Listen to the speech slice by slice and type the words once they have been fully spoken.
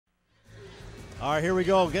All right, here we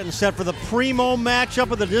go, getting set for the primo matchup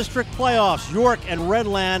of the district playoffs, York and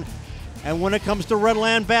Redland. And when it comes to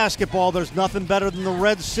Redland basketball, there's nothing better than the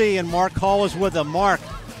Red Sea, and Mark Hall is with them. Mark.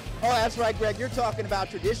 Oh, that's right, Greg. You're talking about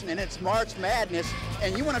tradition, and it's March Madness.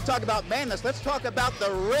 And you want to talk about madness, let's talk about the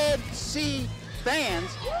Red Sea fans.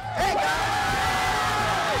 Hey, the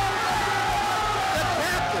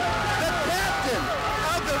captain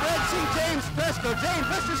of the Red Sea, James Fresco. James,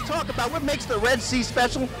 let's just talk about what makes the Red Sea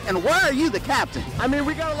special, and why are you the captain? I mean,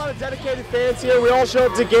 we got a lot of dedicated fans here. We all show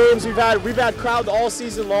up to games. We've had crowds all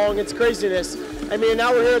season long. It's craziness. I mean,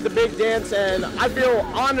 now we're here at the big dance, and I feel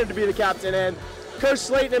honored to be the captain. And Coach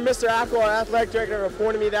Slayton and Mr. Ackle, our athletic director,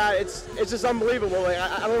 reported me that it's just unbelievable. Like,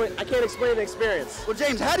 I can't explain the experience. Well,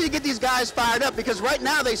 James, how do you get these guys fired up? Because right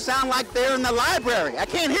now they sound like they're in the library. I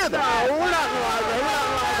can't hear them. No, we're not in the library. We're not in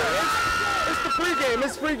the library. It's the pregame.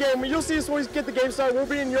 It's pregame. You'll see us when we get the game started. We'll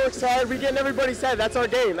be in York's head. We get in everybody's head. That's our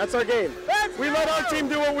game. That's our game. We let our team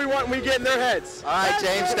do what we want, and we get in their heads. All right,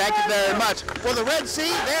 James, thank you very much. Well, the Red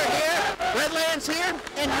Sea, they're here. Redland's here,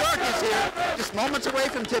 and York is here. Just moments away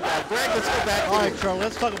from tip-off. Greg, let's go back to All right, Charlie,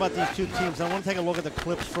 let's talk about these two teams. I want to take a look at the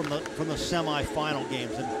clips from the semifinal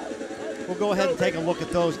games, and we'll go ahead and take a look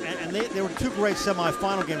at those. And they were two great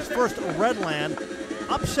semifinal games. First, Redland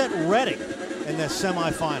upset Reading in the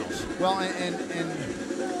semifinals. Well, and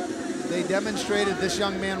they demonstrated, this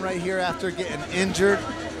young man right here, after getting injured,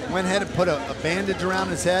 went ahead and put a bandage around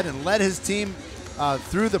his head and led his team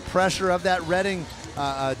through the pressure of that Reading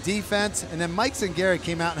defense. And then Mike Zingari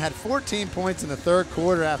came out and had 14 points in the third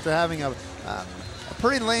quarter after having a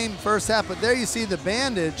pretty lame first half. But there you see the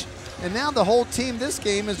bandage, and now the whole team this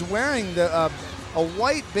game is wearing a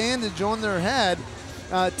white bandage on their head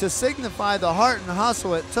to signify the heart and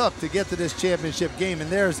hustle it took to get to this championship game. And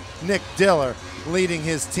there's Nick Diller leading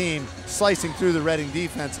his team, slicing through the Reading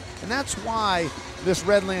defense. And that's why this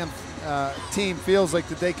Redland team feels like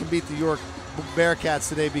that they can beat the York Bearcats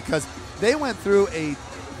today, because they went through a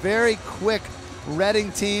very quick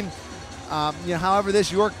Reading team. However,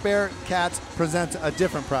 this York Bearcats presents a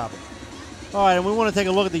different problem. All right, and we want to take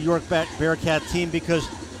a look at the York Bearcat team, because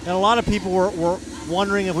a lot of people were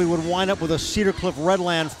wondering if we would wind up with a Cedar Cliff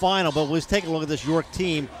Redland final, but let's take a look at this York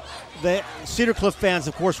team. The Cedar Cliff fans,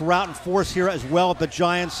 of course, were out in force here as well at the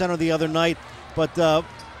Giants Center the other night, but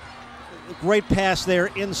great pass there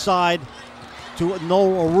inside to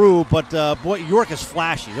Noel Aru, but boy, York is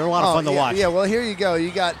flashy. They're a lot of fun to watch. Yeah, well, here you go. You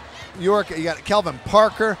got York, you got Kelvin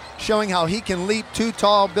Parker showing how he can leap two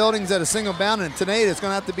tall buildings at a single bound, and tonight it's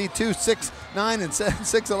going to have to be 2 6'9" and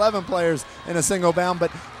 6'11" players in a single bound.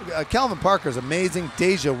 But Kelvin Parker is amazing.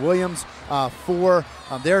 Deja Williams, 4.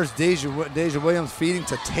 There's Deja Williams feeding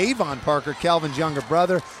to Tavon Parker, Kelvin's younger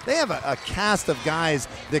brother. They have a cast of guys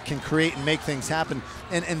that can create and make things happen,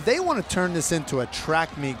 and they want to turn this into a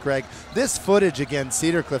track meet, Greg. This footage against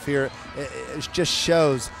Cedar Cliff here, it just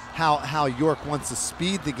shows how York wants to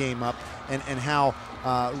speed the game up, and how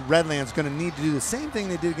Redland's going to need to do the same thing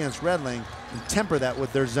they did against Redland and temper that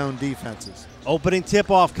with their zone defenses. Opening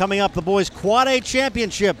tip-off coming up, the boys' Quad A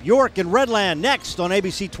Championship, York and Redland, next on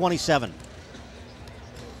ABC 27.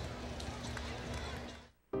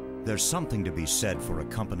 There's something to be said for a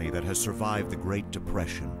company that has survived the Great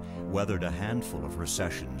Depression, weathered a handful of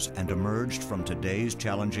recessions, and emerged from today's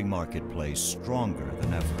challenging marketplace stronger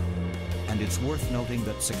than ever. And it's worth noting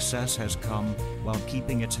that success has come while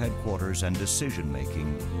keeping its headquarters and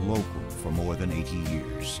decision-making local for more than 80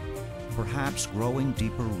 years. Perhaps growing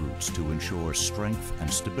deeper roots to ensure strength and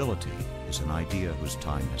stability is an idea whose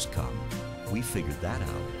time has come. We figured that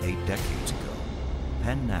out 8 decades ago.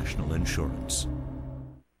 Penn National Insurance.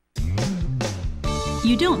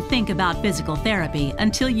 You don't think about physical therapy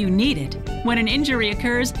until you need it. When an injury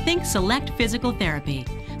occurs, think Select Physical Therapy.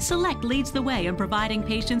 Select leads the way in providing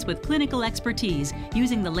patients with clinical expertise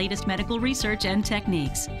using the latest medical research and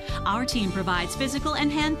techniques. Our team provides physical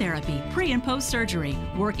and hand therapy, pre- and post-surgery,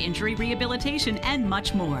 work injury rehabilitation, and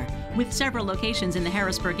much more. With several locations in the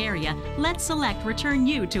Harrisburg area, let Select return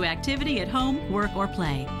you to activity at home, work, or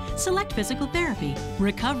play. Select Physical Therapy.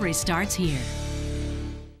 Recovery starts here.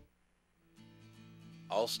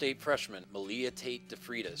 All-state freshman Malia Tate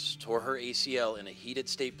DeFreitas tore her ACL in a heated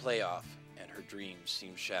state playoff, and her dreams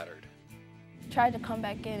seemed shattered. Tried to come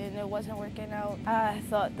back in and it wasn't working out. I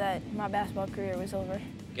thought that my basketball career was over.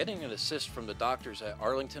 Getting an assist from the doctors at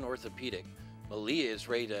Arlington Orthopedic, Malia is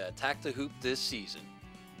ready to attack the hoop this season.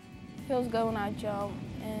 It feels good when I jump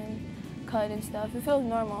and cut and stuff. It feels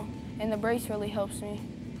normal, and the brace really helps me.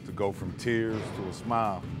 To go from tears to a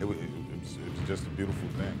smile, it was just a beautiful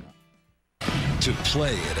thing. To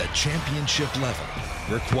play at a championship level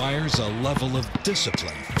requires a level of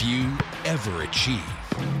discipline few ever achieve.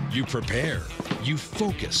 You prepare, you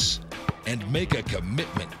focus, and make a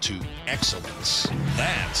commitment to excellence.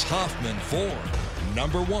 That's Hoffman Ford,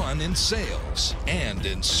 #1 in sales and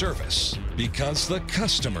in service. Because the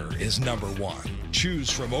customer is #1. Choose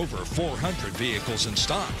from over 400 vehicles in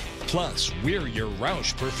stock. Plus, we're your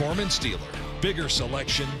Roush Performance dealer. Bigger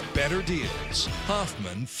selection, better deals.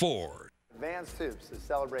 Hoffman Ford. Advanced Hoops is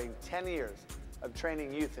celebrating 10 years of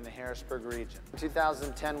training youth in the Harrisburg region. In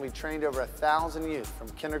 2010, we trained over 1,000 youth from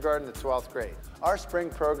kindergarten to 12th grade. Our spring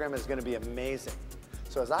program is going to be amazing.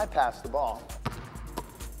 So as I pass the ball,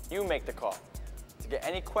 you make the call to get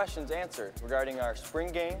any questions answered regarding our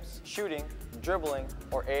spring games, shooting, dribbling,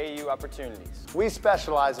 or AAU opportunities. We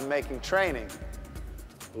specialize in making training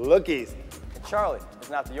look easy. And Charlie is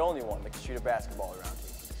not the only one that can shoot a basketball around here.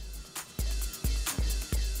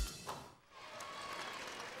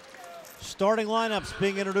 Starting lineups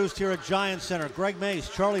being introduced here at Giant Center. Greg Mays,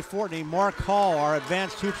 Charlie Fortney, Mark Hall, our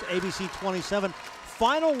Advanced Hoops ABC 27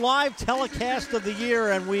 final live telecast of the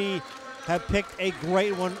year, and we have picked a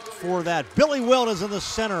great one for that. Billy Wilt is in the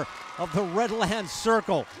center of the Redland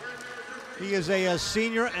Circle. He is a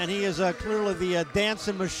senior, and he is clearly the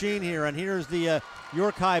dancing machine here. And here's the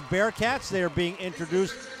York High Bearcats. They are being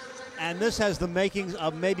introduced, and this has the makings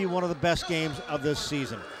of maybe one of the best games of this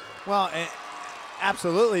season. Well,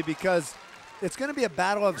 absolutely, because it's going to be a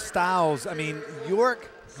battle of styles. I mean, York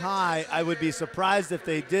High, I would be surprised if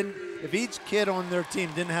they didn't, if each kid on their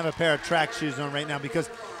team didn't have a pair of track shoes on right now, because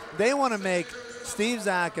they want to make Steve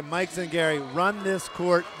Zak and Mike Zangari run this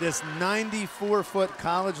court, this 94-foot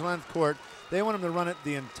college-length court. They want them to run it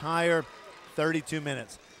the entire 32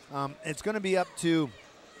 minutes. It's going to be up to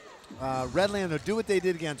Redland to do what they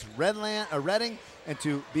did against Reading, and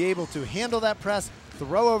to be able to handle that press,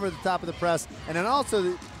 throw over the top of the press, and then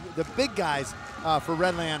also the big guys for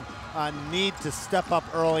Redland need to step up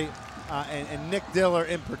early, and Nick Diller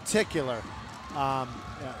in particular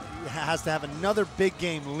has to have another big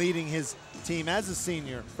game leading his team as a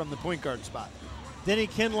senior from the point guard spot. Denny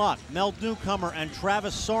Kinlock, Mel Newcomer, and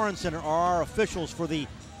Travis Sorensen are our officials for the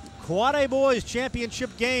Quad A Boys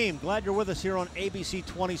Championship game. Glad you're with us here on ABC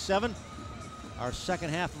 27. Our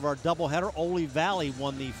second half of our doubleheader. Ole Valley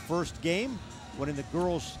won the first game, winning the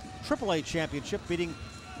girls AAA championship, beating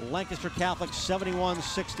Lancaster Catholic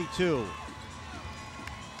 71-62.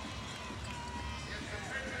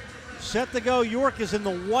 Set to go, York is in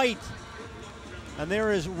the white. And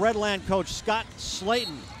there is Redland coach Scott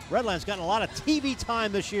Slayton. Redland's gotten a lot of TV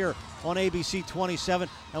time this year on ABC 27,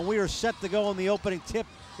 and we are set to go, and the opening tip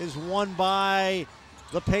is won by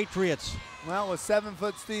the Patriots. Well, with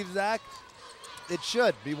 7-foot Steve Zak, it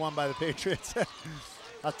should be won by the Patriots.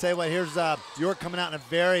 I'll tell you what, here's York coming out in a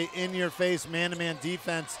very in-your-face man-to-man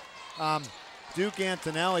defense. Duke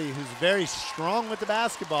Antonelli, who's very strong with the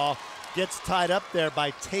basketball, gets tied up there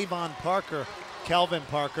by Tavon Parker, Kelvin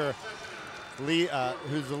Parker,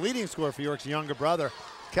 who's the leading scorer for York's younger brother.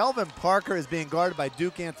 Kelvin Parker is being guarded by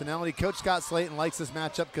Duke Antonelli. Coach Scott Slayton likes this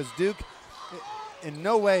matchup because Duke in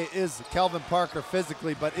no way is Kelvin Parker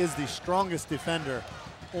physically, but is the strongest defender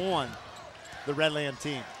on the Redland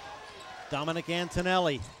team. Dominic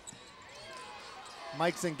Antonelli.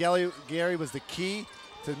 Mike Zangari was the key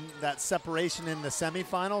to that separation in the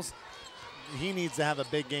semifinals. He needs to have a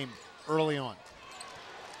big game early on.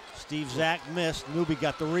 Steve Zak missed. Newby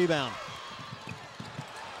got the rebound.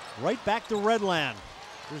 Right back to Redland.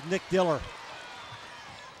 Here's Nick Diller.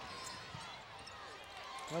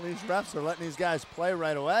 Well, these refs are letting these guys play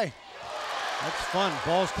right away. That's fun.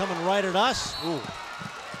 Ball's coming right at us. Ooh.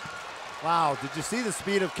 Wow, did you see the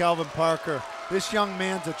speed of Kelvin Parker? This young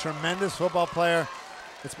man's a tremendous football player.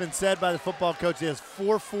 It's been said by the football coach, he has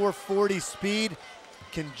 4.4 40 speed,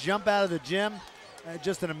 can jump out of the gym.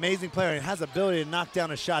 Just an amazing player. He has ability to knock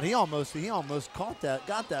down a shot. He almost got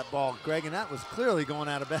that ball, Greg, and that was clearly going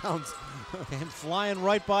out of bounds. Came flying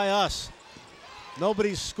right by us.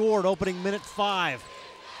 Nobody's scored opening minute 5.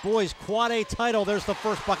 Boys Quad A title. There's the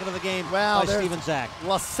first bucket of the game by Steven Zak.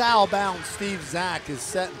 LaSalle-bound Steve Zak is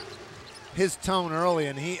setting his tone early,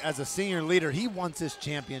 and he, as a senior leader, he wants this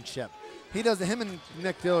championship. He does. Him and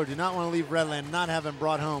Nick Diller do not want to leave Redland not having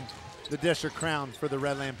brought home the district crown for the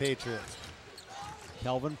Redland Patriots.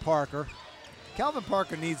 Kelvin Parker. Kelvin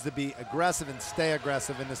Parker needs to be aggressive and stay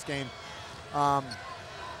aggressive in this game.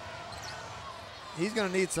 He's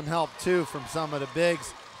going to need some help, too, from some of the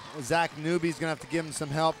bigs. Zach Newby's going to have to give him some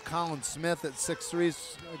help. Colin Smith at 6'3"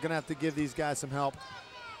 is going to have to give these guys some help.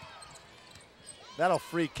 That'll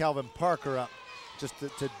free Kelvin Parker up just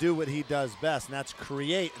to do what he does best, and that's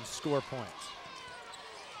create and score points.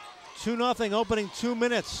 2-0 opening 2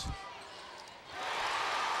 minutes.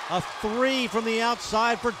 A three from the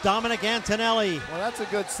outside for Dominic Antonelli. Well, that's a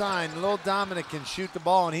good sign. Little Dominic can shoot the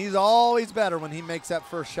ball, and he's always better when he makes that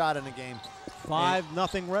first shot in a game. 5-0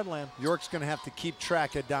 Redland. York's going to have to keep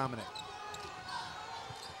track of Dominic.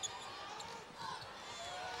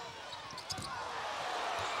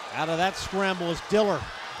 Out of that scramble is Diller.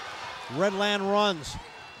 Redland runs.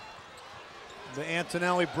 The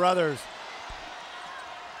Antonelli brothers.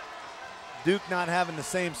 Duke not having the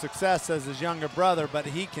same success as his younger brother, but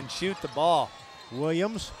he can shoot the ball.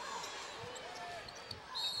 Williams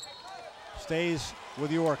stays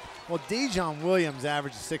with York. Well, Dejon Williams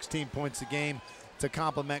averages 16 points a game to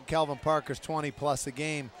complement Kelvin Parker's 20-plus a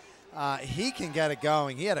game. He can get it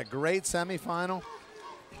going. He had a great semifinal.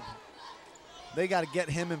 They got to get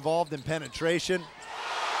him involved in penetration.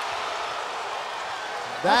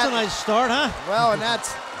 That's a nice start, huh? Well, and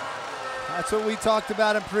that's what we talked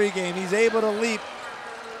about in pregame. He's able to leap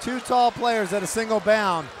two tall players at a single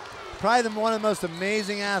bound. Probably one of the most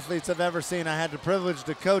amazing athletes I've ever seen. I had the privilege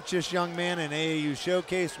to coach this young man in AAU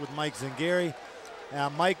Showcase with Mike Zingari.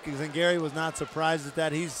 Mike Zingari was not surprised at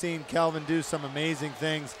that. He's seen Kelvin do some amazing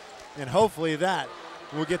things, and hopefully that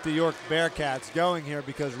will get the York Bearcats going here,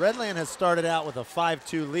 because Redland has started out with a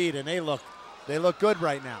 5-2 lead, and they look good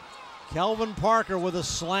right now. Kelvin Parker with a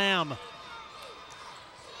slam.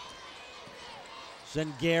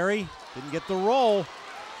 Zingari didn't get the roll.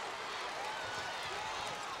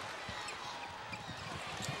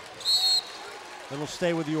 It'll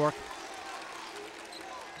stay with York.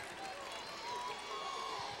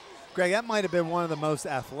 Greg, that might have been one of the most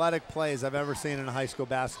athletic plays I've ever seen in a high school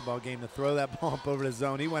basketball game, to throw that ball up over the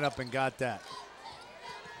zone. He went up and got that.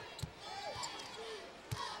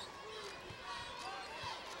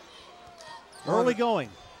 Early going,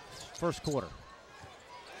 first quarter.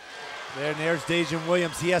 There's Dejon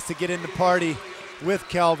Williams. He has to get in the party with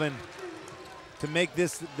Kelvin to make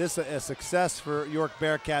this a success for York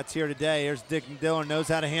Bearcats here today. Here's Dick Diller, knows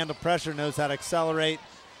how to handle pressure, knows how to accelerate.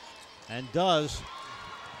 And does.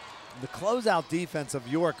 The closeout defense of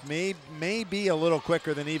York may be a little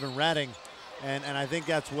quicker than even Reading, and I think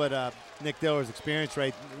that's what Nick Diller's experienced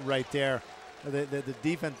right there. The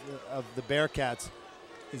defense of the Bearcats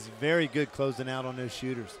is very good closing out on those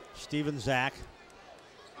shooters. Steven Zach.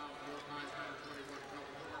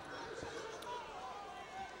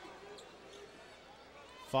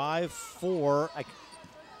 (5-4),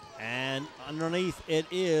 and underneath it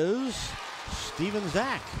is Steven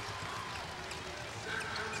Zach.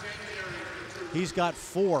 He's got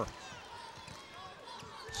 4.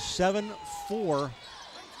 7-4.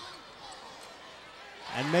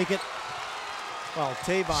 And make it, well,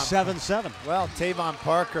 Tavon 7-7. Well, Tavon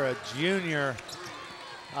Parker, a junior,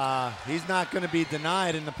 he's not going to be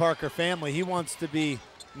denied in the Parker family. He wants to be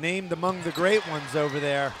named among the great ones over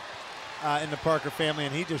there in the Parker family,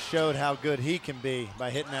 and he just showed how good he can be by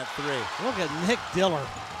hitting that 3. Look at Nick Diller.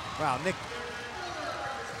 Wow, Nick,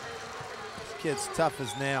 this kid's tough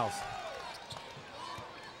as nails.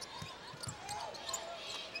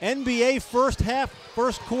 NBA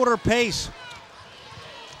first quarter pace.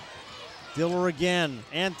 Diller again,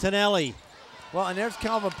 Antonelli. Well, and there's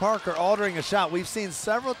Kelvin Parker altering a shot. We've seen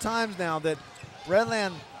several times now that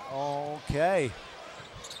Redland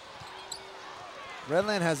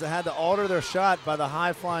has had to alter their shot by the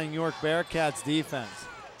high-flying York Bearcats defense.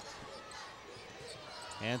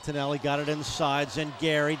 Antonelli got it inside.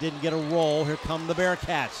 Zingari didn't get a roll. Here come the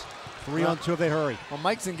Bearcats. 3-on-2 if they hurry. Well,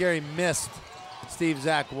 Mike Zingari missed Steve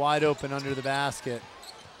Zach wide open under the basket.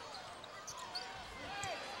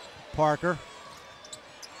 Parker.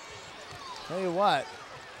 Tell you what,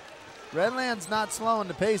 Redland's not slowing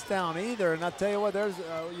the pace down either. And I'll tell you what, there's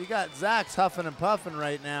you got Zach's huffing and puffing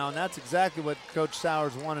right now, and that's exactly what Coach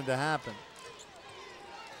Sowers wanted to happen.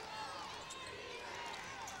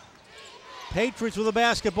 Patriots with a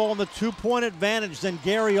basketball and the 2-point advantage.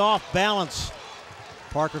 Zingari off balance.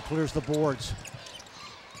 Parker clears the boards.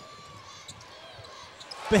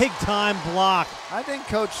 Big time block. I think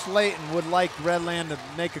Coach Slayton would like Redland to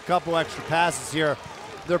make a couple extra passes here.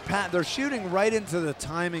 They're shooting right into the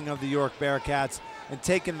timing of the York Bearcats and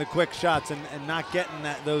taking the quick shots and not getting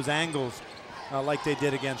those angles like they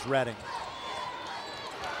did against Reading.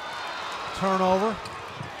 Turnover.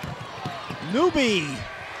 Newby.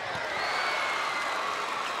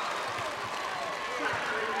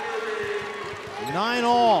 Nine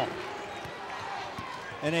all.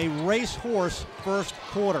 And a racehorse first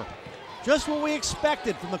quarter. Just what we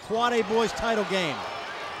expected from the Quad A Boys title game.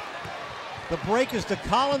 The break is to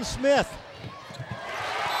Colin Smith.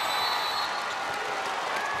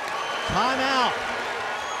 Timeout.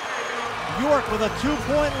 York with a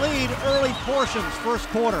 2-point lead, early portions, first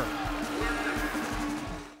quarter.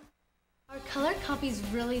 copies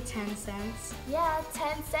really 10 cents? Yeah,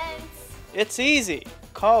 10 cents. It's easy.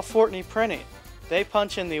 Call Fortney Printing. They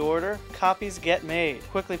punch in the order, copies get made,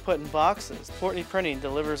 quickly put in boxes. Fortney Printing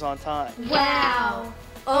delivers on time. Wow!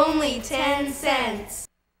 Only 10 cents.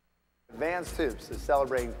 Advanced Hoops is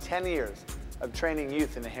celebrating 10 years of training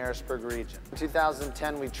youth in the Harrisburg region. In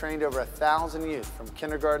 2010, we trained over 1,000 youth from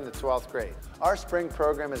kindergarten to 12th grade. Our spring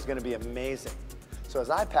program is going to be amazing. So as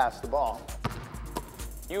I pass the ball,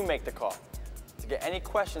 You make the call to get any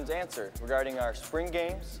questions answered regarding our spring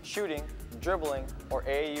games, shooting, dribbling, or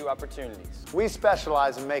AAU opportunities. we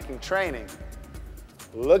specialize in making training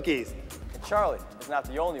look easy. And Charlie is not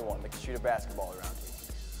the only one that can shoot a basketball around here.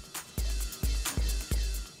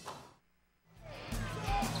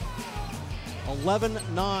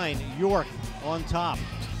 11-9, York on top.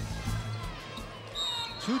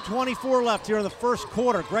 2:24 left here in the first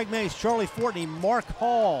quarter. Greg Mays, Charlie Fortney, Mark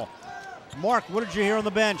Hall. Mark, what did you hear on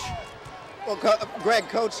the bench? Well, Greg,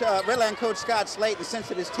 Redland coach Scott Slayton sensed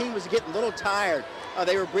that his team was getting a little tired.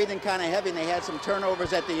 They were breathing kind of heavy, and they had some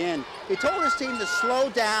turnovers at the end. He told his team to slow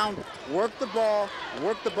down, work the ball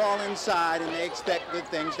inside, and they expect good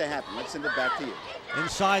things to happen. Let's send it back to you.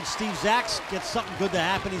 Inside, Steve Zacks gets something good to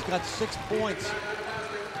happen. He's got 6 points.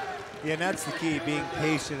 Yeah, and that's the key, being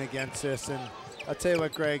patient against this. And I'll tell you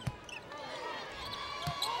what, Greg,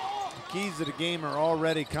 the keys to the game are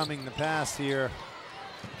already coming to pass here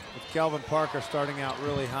with Kelvin Parker starting out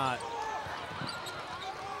really hot.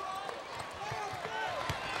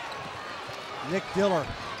 Nick Diller.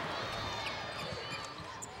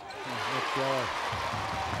 Nick Diller.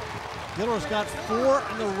 Diller's got 4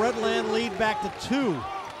 and the Redland lead back to 2.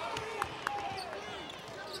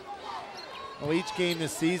 Well, each game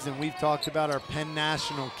this season, we've talked about our Penn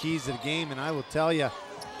National keys to the game, and I will tell you,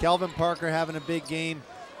 Kelvin Parker having a big game,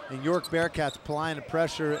 and York Bearcats applying the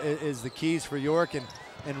pressure is the keys for York, and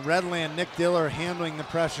Redland, Nick Diller handling the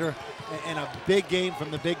pressure, and a big game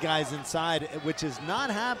from the big guys inside, which is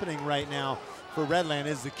not happening right now for Redland,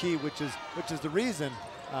 is the key, which is the reason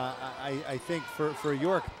I think for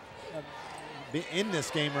York in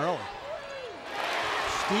this game early.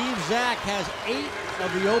 Steve Zack has 8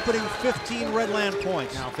 of the opening 15 Redland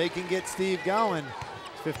points. Now, if they can get Steve going,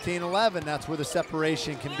 15-11, that's where the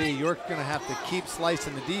separation can be. York's going to have to keep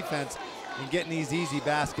slicing the defense and getting these easy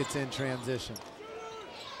baskets in transition.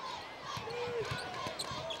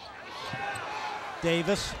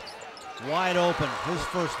 Davis, wide open, his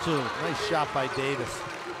first 2. Nice shot by Davis.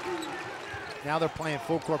 Now they're playing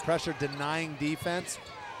full court pressure, denying defense.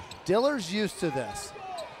 Diller's used to this.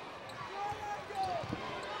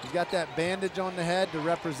 He's got that bandage on the head to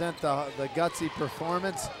represent the gutsy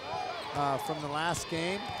performance from the last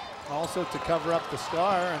game. Also to cover up the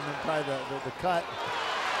scar and then probably the cut.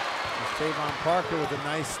 There's Tavon Parker with a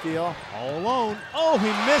nice steal. All alone. Oh,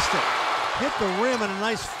 he missed it. Hit the rim and a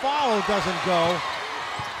nice follow doesn't go.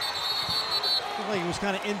 Looked like he was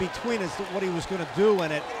kind of in between as to what he was going to do,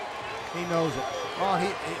 and he knows it.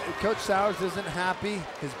 Well, Coach Sowers isn't happy.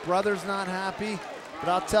 His brother's not happy. But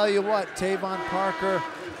I'll tell you what, Tavon Parker,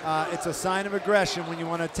 it's a sign of aggression when you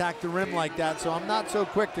want to attack the rim like that. So I'm not so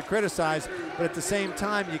quick to criticize, but at the same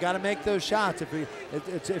time, you got to make those shots. If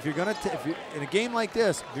you're in a game like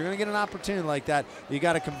this, if you're going to get an opportunity like that, you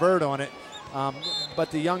got to convert on it. But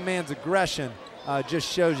the young man's aggression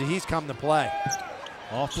just shows you he's come to play.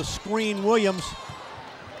 Off the screen, Williams.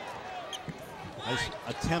 Nice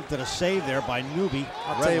attempt at a save there by Newby.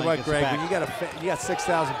 I'll tell you what, Greg, when you got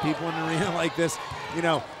 6,000 people in the arena like this, you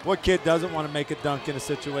know, what kid doesn't want to make a dunk in a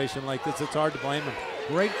situation like this? It's hard to blame him.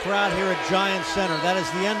 Great crowd here at Giant Center. That is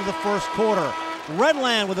the end of the first quarter.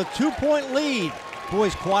 Redland with a 2-point lead.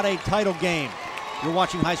 Boys Quad A title game. You're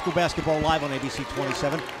watching high school basketball live on ABC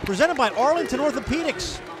 27, presented by Arlington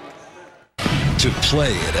Orthopedics. To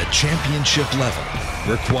play at a championship level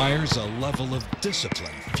requires a level of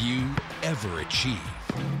discipline few ever achieve.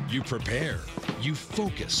 You prepare, you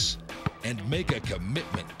focus, and make a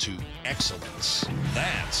commitment to excellence.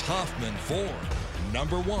 That's Hoffman Ford,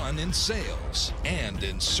 #1 in sales and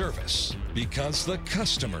in service. Because the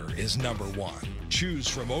customer is #1. Choose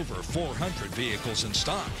from over 400 vehicles in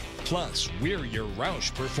stock. Plus, we're your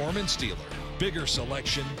Roush performance dealer. Bigger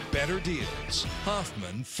selection, better deals.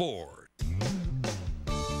 Hoffman Ford.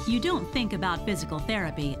 You don't think about physical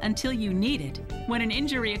therapy until you need it. When an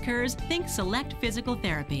injury occurs, think Select Physical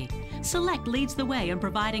Therapy. Select leads the way in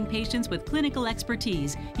providing patients with clinical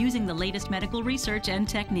expertise using the latest medical research and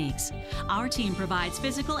techniques. Our team provides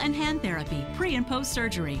physical and hand therapy, pre- and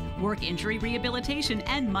post-surgery, work injury rehabilitation,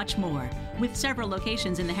 and much more. With several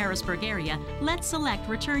locations in the Harrisburg area, let Select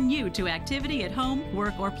return you to activity at home,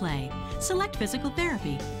 work, or play. Select Physical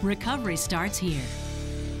Therapy. Recovery starts here.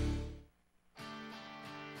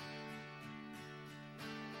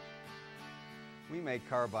 We make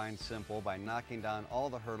Carbine simple by knocking down all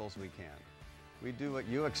the hurdles we can. We do what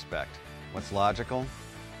you expect, what's logical,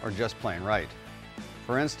 or just plain right.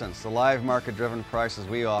 For instance, the live market-driven prices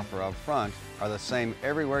we offer up front are the same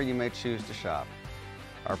everywhere you may choose to shop.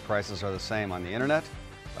 Our prices are the same on the internet,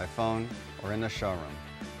 by phone, or in the showroom.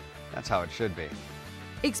 That's how it should be.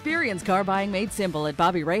 Experience car buying made simple at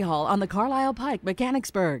Bobby Rahal on the Carlisle Pike,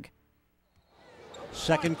 Mechanicsburg.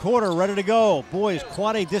 Second quarter, ready to go. Boys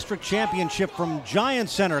Quad A District Championship from Giant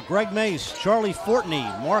Center. Greg Mace, Charlie Fortney,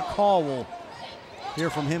 Mark Hall. Will hear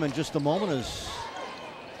from him in just a moment as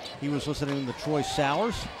he was listening to Troy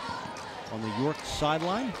Sowers on the York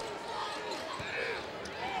sideline.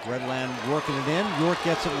 Redland working it in. York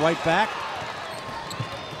gets it right back.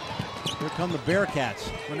 Here come the Bearcats.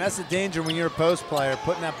 When that's the danger when you're a post player,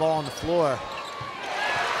 putting that ball on the floor.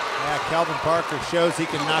 Yeah, Kelvin Parker shows he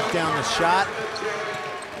can knock down the shot,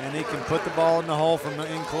 and he can put the ball in the hole from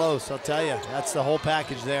in close. I'll tell you, that's the whole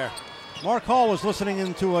package there. Mark Hall was listening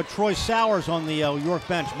into Troy Sowers on the York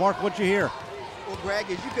bench. Mark, what'd you hear? Well, Greg,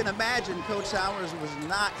 as you can imagine, Coach Sowers was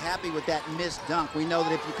not happy with that missed dunk. We know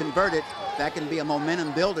that if you convert it, that can be a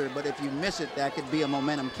momentum builder, but if you miss it, that could be a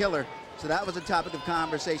momentum killer. So that was a topic of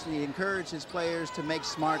conversation. He encouraged his players to make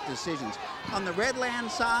smart decisions. On the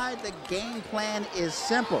Redland side, the game plan is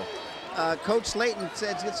simple. Coach Slayton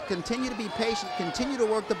says let's continue to be patient, continue to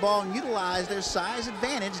work the ball, and utilize their size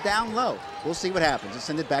advantage down low. We'll see what happens. Let's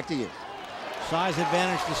send it back to you. Size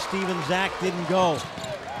advantage to Steven Zach didn't go.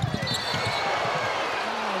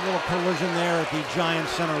 A little collision there at the Giant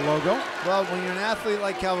Center logo. Well, when you're an athlete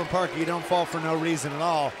like Kelvin Parker, you don't fall for no reason at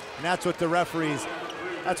all, and that's what the referees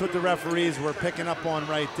were picking up on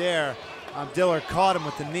right there. Dillard caught him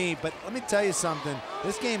with the knee, but let me tell you something.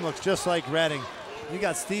 This game looks just like Reading. You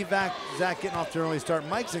got Steve Zach getting off to an early start.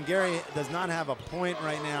 Mike Zangari does not have a point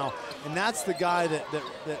right now, and that's the guy that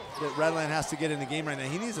Redland has to get in the game right now.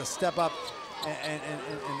 He needs to step up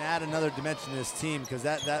and add another dimension to his team, because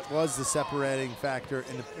that was the separating factor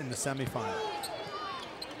in the semifinal.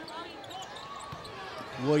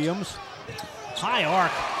 Williams, high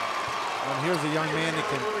arc. And here's a young man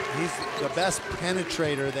he's the best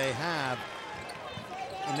penetrator they have.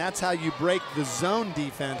 And that's how you break the zone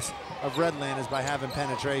defense of Redland, is by having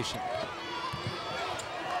penetration.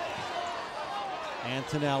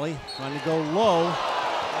 Antonelli trying to go low.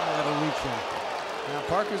 That'll reach him. Now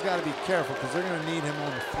Parker's got to be careful, because they're going to need him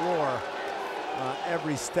on the floor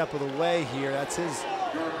every step of the way here. That's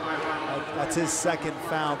his second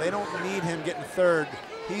foul. They don't need him getting third.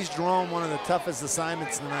 He's drawn one of the toughest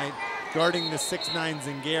assignments tonight, guarding the 6'9"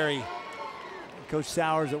 Zangari. Coach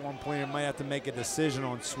Sowers at one point might have to make a decision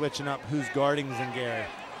on switching up who's guarding Zangari.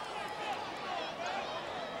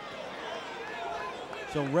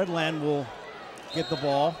 So Redland will get the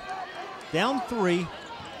ball. Down 3,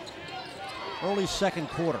 early second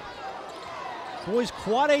quarter. Boys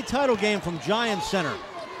Quad A title game from Giant Center.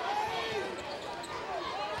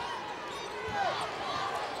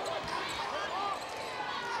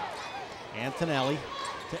 Antonelli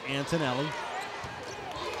to Antonelli.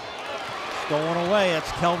 Stolen away,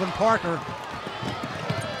 that's Kelvin Parker.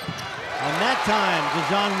 And that time,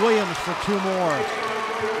 DeJohn Williams for 2 more.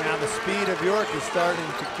 Now the speed of York is starting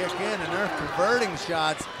to kick in, and they're converting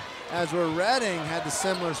shots, as where Reading had the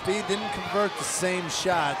similar speed, didn't convert the same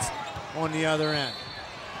shots on the other end.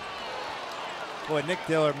 Boy, Nick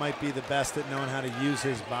Dillard might be the best at knowing how to use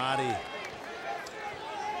his body.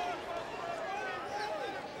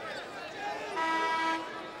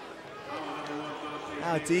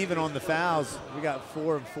 Now it's even on the fouls. We got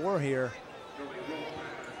 4 and 4 here.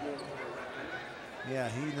 Yeah,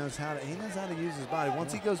 he knows how to use his body.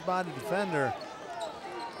 Once he goes by the defender,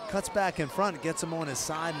 cuts back in front, gets him on his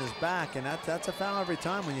side and his back, and that's a foul every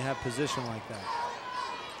time when you have position like that.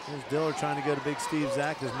 Here's Dillard trying to go to big Steve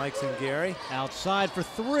Zach. There's Mike Zangari. Outside for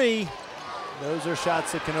 3. Those are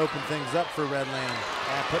shots that can open things up for Redland.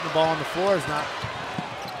 Putting the ball on the floor is not.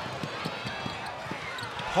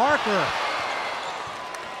 Parker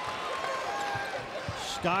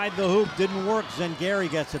skied the hoop, didn't work. Zangari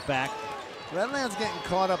gets it back. Redland's getting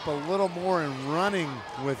caught up a little more in running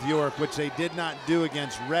with York, which they did not do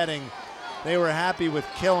against Reading. They were happy with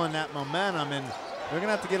killing that momentum, and they're going to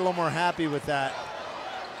have to get a little more happy with that.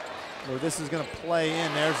 Or this is going to play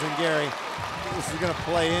in. There's Zangari. This is going to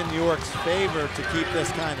play in York's favor to keep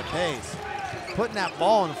this kind of pace. Putting that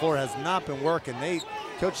ball on the floor has not been working.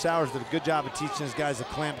 Coach Sowers did a good job of teaching his guys to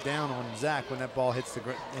clamp down on Zach when that ball hits the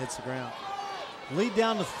ground. Lead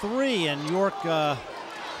down to 3, and York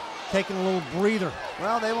taking a little breather.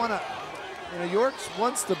 Well, they want to, York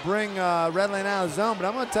wants to bring Redland out of the zone, but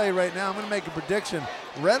I'm going to tell you right now, I'm going to make a prediction.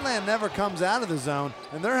 Redland never comes out of the zone,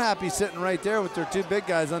 and they're happy sitting right there with their two big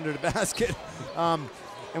guys under the basket.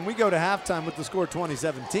 And we go to halftime with the score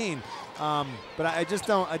 20-17. But I just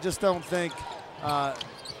don't think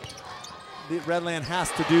the Redland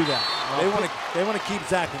has to do that. They want to keep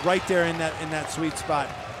Zach right there in that sweet spot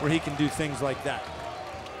where he can do things like that.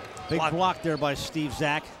 Big block there by Steve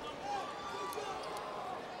Zach.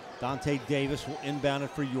 Dante Davis will inbound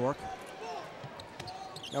it for York.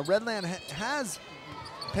 Now Redland has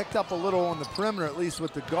picked up a little on the perimeter, at least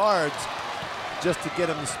with the guards, just to get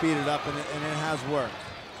him to speed it up, and it has worked.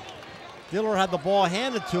 Diller had the ball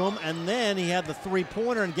handed to him, and then he had the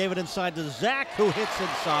three-pointer and gave it inside to Zach, who hits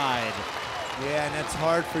inside. Yeah, and it's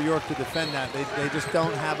hard for York to defend that. They just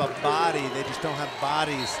don't have a body. They just don't have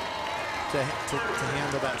bodies to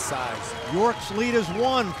handle that size. York's lead is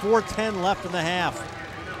 1, 4:10 left in the half.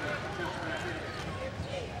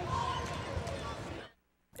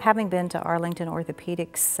 Having been to Arlington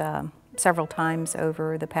Orthopedics several times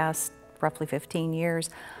over the past roughly 15 years,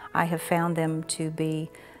 I have found them to be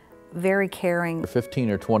very caring. For 15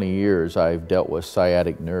 or 20 years, I've dealt with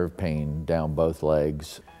sciatic nerve pain down both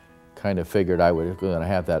legs. Kind of figured I was going to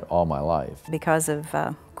have that all my life. Because of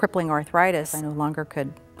crippling arthritis, I no longer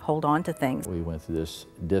could hold on to things. We went through this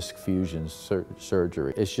disc fusion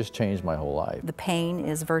surgery. It's just changed my whole life. The pain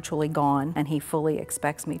is virtually gone, and he fully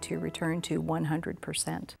expects me to return to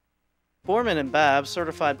 100%. Borman and Babb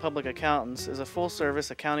Certified Public Accountants is a full-service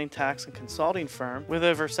accounting, tax, and consulting firm with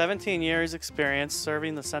over 17 years' experience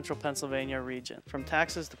serving the central Pennsylvania region. From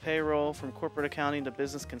taxes to payroll, from corporate accounting to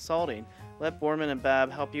business consulting, let Borman and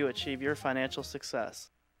Babb help you achieve your financial success.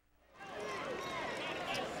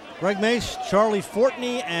 Greg Mace, Charlie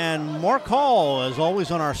Fortney, and Mark Hall, as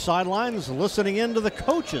always, on our sidelines, listening in to the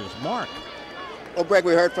coaches. Mark. Well, Greg,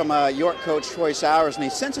 we heard from York coach Troy Sowers, and he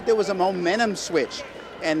sensed that there was a momentum switch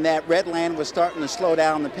and that Redland was starting to slow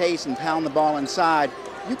down the pace and pound the ball inside.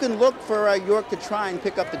 You can look for York to try and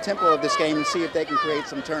pick up the tempo of this game and see if they can create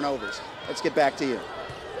some turnovers. Let's get back to you.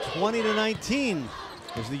 20-19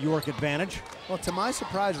 is the York advantage. Well, to my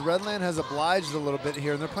surprise, Redland has obliged a little bit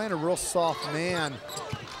here, and they're playing a real soft man.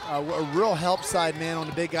 A real help side man on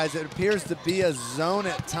the big guys. It appears to be a zone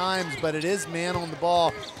at times, but it is man on the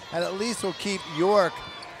ball. And at least will keep York,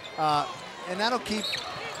 and that'll keep,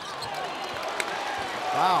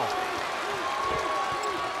 wow.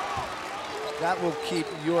 That will keep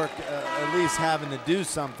York at least having to do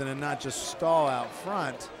something and not just stall out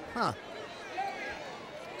front. Huh.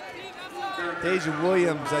 Deja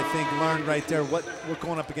Williams, I think, learned right there what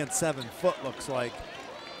going up against 7 foot looks like.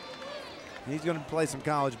 He's going to play some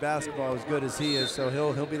college basketball as good as he is, so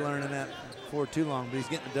he'll be learning that before too long, but he's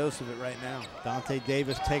getting a dose of it right now. Dante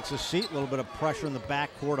Davis takes a seat. A little bit of pressure in the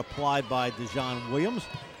backcourt applied by Dejan Williams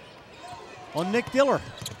on Nick Diller.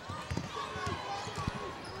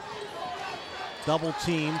 Double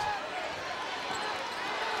teamed.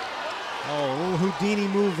 Oh, a little Houdini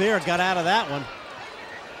move there. Got out of that one.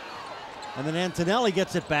 And then Antonelli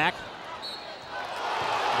gets it back.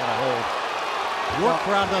 What a hold. York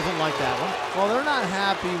crowd doesn't like that one. Well, they're not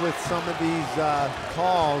happy with some of these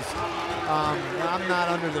calls. I'm not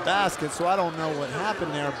under the basket, so I don't know what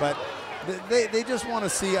happened there, but they just want to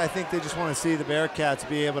see, I think they just want to see the Bearcats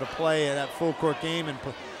be able to play that full court game and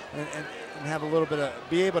have a little bit of,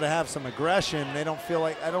 be able to have some aggression. They don't feel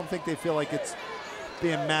like, I don't think they feel like it's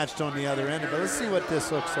being matched on the other end, but let's see what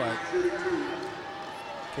this looks like.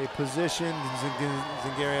 Okay, position,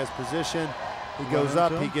 Zingari has position. He goes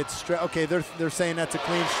up, he gets straight. Okay, they're saying that's a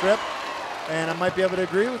clean strip, and I might be able to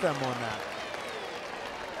agree with them on that.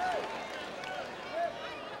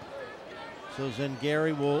 So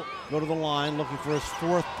Zingari will go to the line looking for his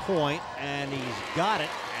 4th point, and he's got it,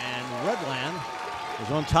 and Redland is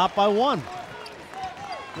on top by 1.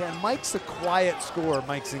 Yeah, and Mike's a quiet scorer,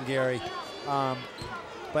 Mike Zingari,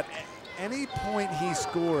 but any point he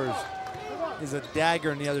scores is a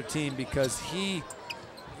dagger in the other team because he,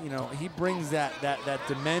 you know, he brings that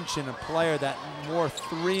dimension of player, that more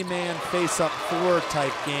 3-man face-up 4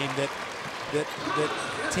 type game that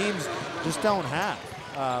teams just don't have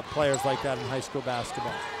players like that in high school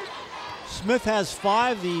basketball. Smith has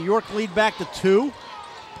 5. The York lead back to 2.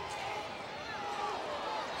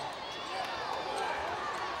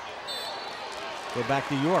 Go back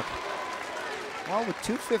to York. Well, with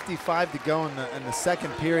 2:55 to go in the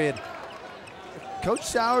second period, Coach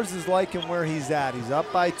Sowers is liking where he's at. He's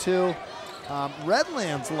up by 2.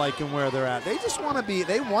 Redland's liking where they're at. They just want to be,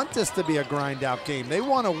 they want this to be a grind out game. They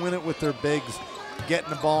want to win it with their bigs, getting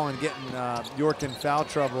the ball and getting York in foul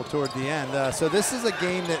trouble toward the end. So this is a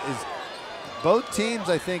game that is, both teams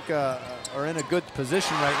I think are in a good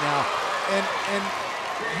position right now. And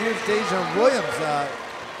Here's Dejon Williams.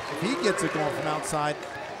 If he gets it going from outside,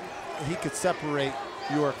 he could separate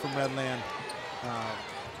York from Redland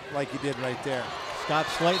like he did right there. Scott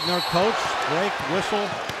Slayton, their coach. Break, whistle,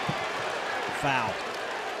 foul.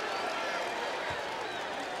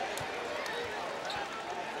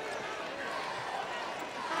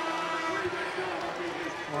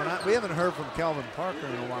 We haven't heard from Calvin Parker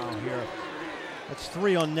in a while here. That's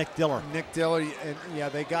 3 on Nick Diller. Nick Diller, and yeah,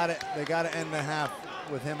 they got to end the half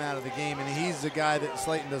with him out of the game, and he's the guy that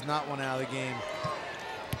Slayton does not want out of the game.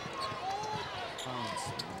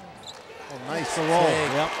 Oh, nice roll.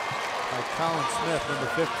 Yep. By Colin Smith, number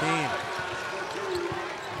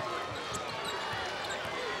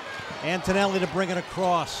 15. Antonelli to bring it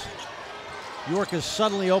across. York has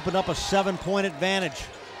suddenly opened up a 7-point advantage.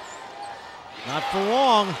 Not for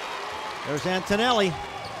long. There's Antonelli.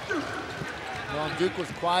 Well, Duke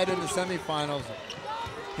was quiet in the semifinals.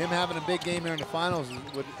 Him having a big game here in the finals is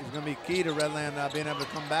going to be key to Redland being able to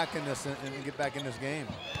come back in this and get back in this game.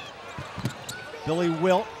 Billy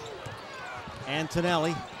Wilt,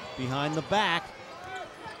 Antonelli behind the back.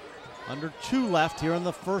 Under 2 left here in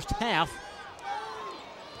the first half.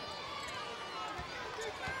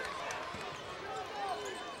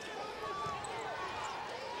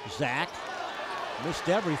 Zach missed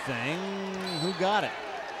everything. Who got it?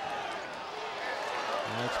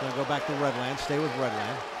 It's going to go back to Redland. Stay with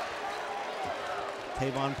Redland.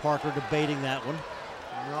 Tavon Parker debating that one.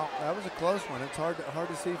 Well, that was a close one. It's hard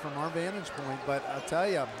to see from our vantage point, but I'll tell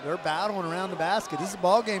you, they're battling around the basket. This is a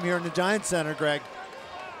ball game here in the Giants Center, Greg.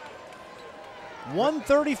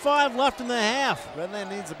 1:35 left in the half.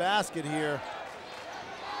 Redland needs a basket here.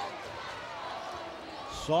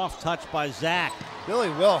 Soft touch by Zach. Billy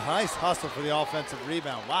Will, nice hustle for the offensive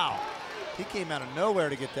rebound. Wow, he came out of nowhere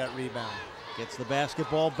to get that rebound. Gets the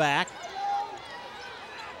basketball back.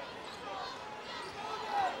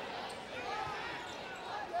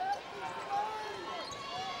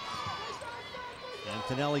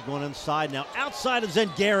 Antonelli going inside now. Outside of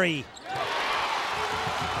Zengari.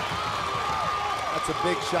 That's a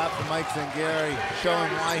big shot for Mike Zengari,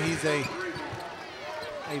 showing why he's a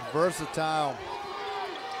versatile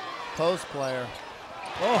post player.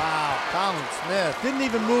 Oh. Wow, Colin Smith. Didn't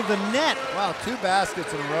even move the net. Wow, 2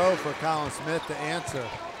 baskets in a row for Colin Smith to answer.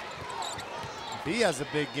 He has a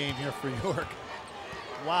big game here for York.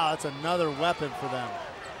 Wow, that's another weapon for them.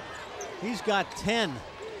 He's got 10.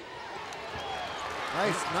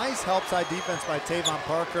 Nice help side defense by Tavon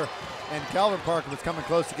Parker. And Calvin Parker was coming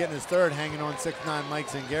close to getting his third, hanging on 6'9" Mike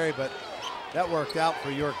Zengari, but that worked out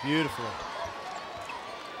for York beautifully.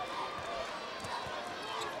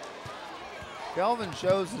 Calvin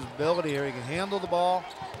shows his ability here. He can handle the ball.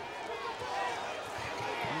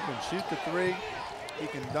 He can shoot the 3. He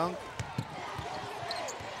can dunk.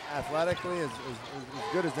 Athletically, as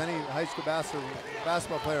good as any high school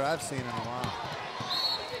basketball player I've seen in a while.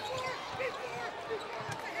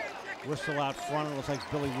 Whistle out front. It looks like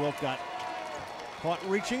Billy Wilt got caught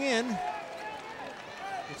reaching in.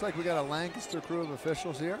 Looks like we got a Lancaster crew of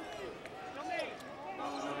officials here.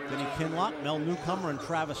 Vinny Kinlock, Mel Newcomer, and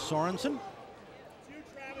Travis Sorensen.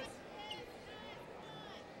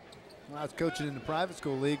 When I was coaching in the private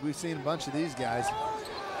school league, we've seen a bunch of these guys.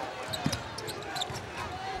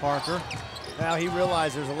 Parker. Now he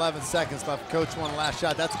realized there's 11 seconds left. Coach won a last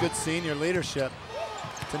shot. That's good senior leadership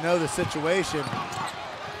to know the situation.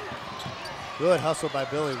 Good hustle by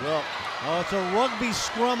Billy Wilt. Oh, it's a rugby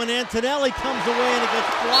scrum, and Antonelli comes away, and it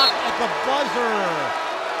gets blocked at the buzzer.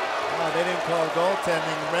 Oh, they didn't call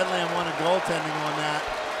goaltending. Redland wanted goaltending on that.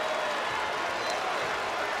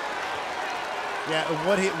 Yeah,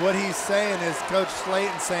 what he's saying is, Coach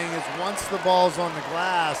Slayton saying is, once the ball's on the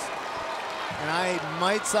glass, and I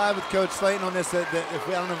might side with Coach Slayton on this, that if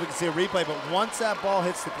I don't know if we can see a replay, but once that ball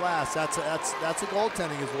hits the glass, that's a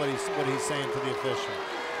goaltending is what he's saying to the official.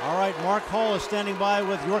 All right, Mark Hall is standing by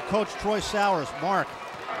with your coach, Troy Sowers. Mark.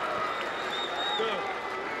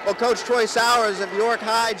 Well, Coach Troy Sowers of York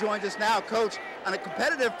High joins us now. Coach, on a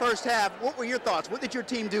competitive first half, what were your thoughts? What did your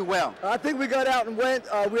team do well? I think we got out and went.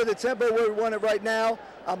 We're the tempo where we want it right now.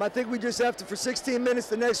 I think we just have to, for 16 minutes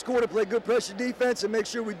the next quarter, play good pressure defense and make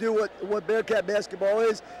sure we do what Bearcat basketball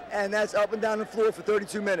is, and that's up and down the floor for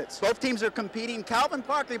 32 minutes. Both teams are competing. Calvin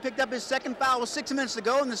Parker picked up his second foul with 6 minutes to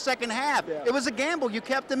go in the second half. Yeah. It was a gamble. You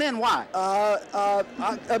kept him in. Why?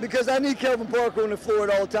 Because I need Calvin Parker on the floor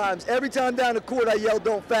at all times. Every time down the court I yelled,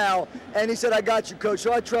 "Don't foul," and he said, "I got you, Coach."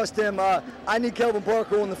 So I trust him. I need Calvin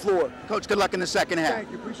Parker on the floor. Coach, good luck in the second half.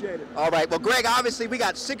 Thank you. Appreciate it. All right. Well, Greg, obviously we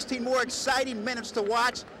got 16 more exciting minutes to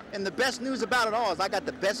watch. And the best news about it all is I got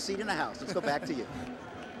the best seat in the house. Let's go back to you.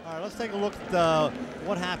 All All right, let's take a look at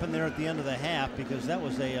what happened there at the end of the half, because that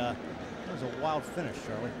was a wild finish,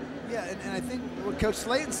 Charlie. Yeah, and I think what Coach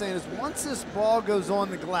Slayton's saying is once this ball goes on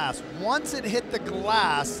the glass, once it hit the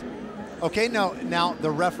glass, okay, now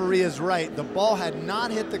the referee is right. The ball had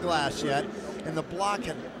not hit the glass yet, and the block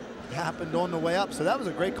had happened on the way up, so that was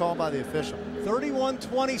a great call by the official.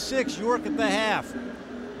 31-26, York at the half.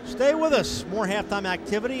 Stay with us. More halftime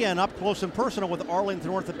activity and up close and personal with Arlington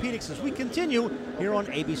Orthopedics as we continue here on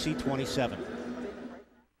ABC 27.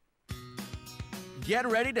 Get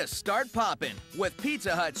ready to start popping with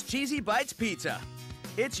Pizza Hut's Cheesy Bites Pizza.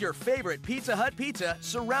 It's your favorite Pizza Hut pizza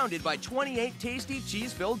surrounded by 28 tasty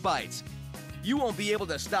cheese-filled bites. You won't be able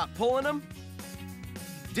to stop pulling them,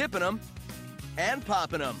 dipping them, and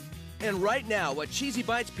popping them. And right now, a Cheesy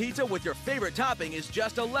Bites pizza with your favorite topping is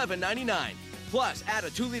just $11.99. Plus, add a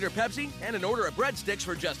 2-liter Pepsi and an order of breadsticks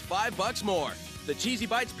for just $5 more. The Cheesy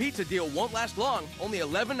Bites pizza deal won't last long, only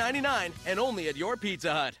 $11.99 and only at your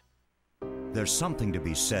Pizza Hut. There's something to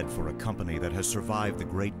be said for a company that has survived the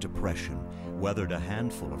Great Depression, weathered a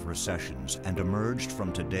handful of recessions, and emerged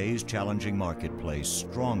from today's challenging marketplace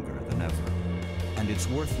stronger than ever. And it's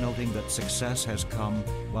worth noting that success has come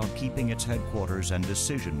while keeping its headquarters and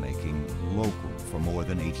decision-making local for more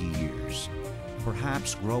than 80 years.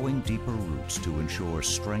 Perhaps growing deeper roots to ensure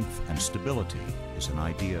strength and stability is an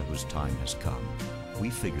idea whose time has come. We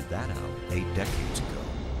figured that out 8 decades ago.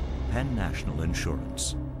 Penn National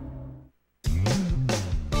Insurance.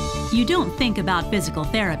 You don't think about physical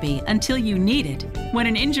therapy until you need it. When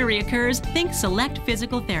an injury occurs, think Select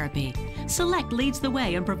Physical Therapy. Select leads the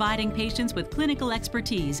way in providing patients with clinical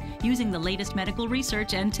expertise using the latest medical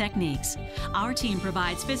research and techniques. Our team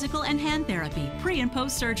provides physical and hand therapy, pre- and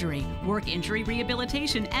post-surgery, work injury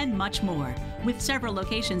rehabilitation, and much more. With several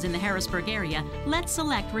locations in the Harrisburg area, let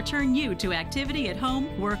Select return you to activity at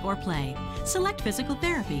home, work, or play. Select Physical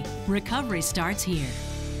Therapy. Recovery starts here.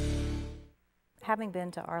 Having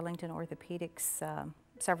been to Arlington Orthopedics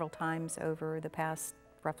several times over the past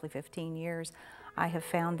roughly 15 years, I have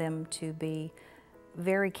found them to be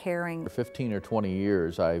very caring. For 15 or 20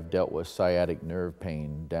 years, I've dealt with sciatic nerve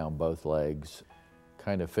pain down both legs.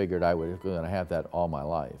 Kind of figured I was going to have that all my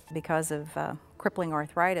life. Because of crippling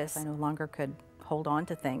arthritis, I no longer could hold on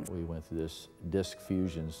to things. We went through this disc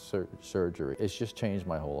fusion surgery. It's just changed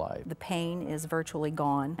my whole life. The pain is virtually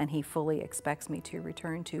gone, and he fully expects me to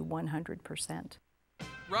return to 100%.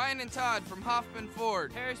 Ryan and Todd from Hoffman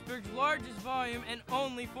Ford, Harrisburg's largest volume and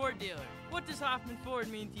only Ford dealer. What does Hoffman Ford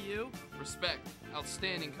mean to you? Respect,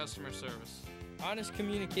 outstanding customer service, honest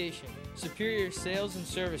communication, superior sales and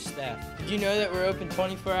service staff. Did you know that we're open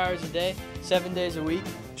 24 hours a day, 7 days a week?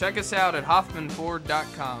 Check us out at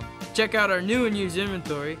hoffmanford.com. Check out our new and used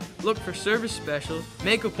inventory, look for service specials,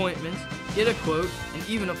 make appointments, get a quote, and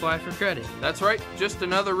even apply for credit. That's right, just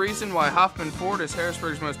another reason why Hoffman Ford is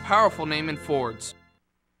Harrisburg's most powerful name in Fords.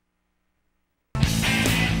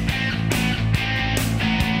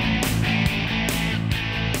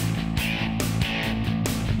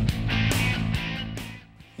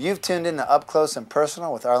 You've tuned in to Up Close and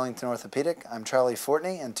Personal with Arlington Orthopedic. I'm Charlie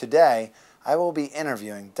Fortney, and today I will be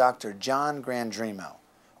interviewing Dr. John Grandremo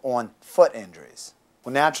on foot injuries.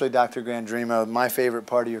 Well, naturally, Dr. Grandremo, my favorite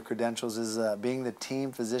part of your credentials is being the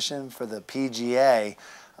team physician for the PGA.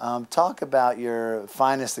 Talk about your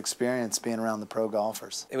finest experience being around the pro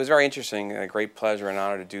golfers. It was very interesting, a great pleasure and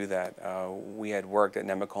honor to do that. We had worked at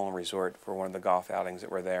Nemacolin Resort for one of the golf outings that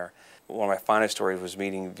were there. One of my finest stories was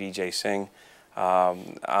meeting Vijay Singh.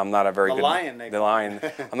 I'm not a very good lion.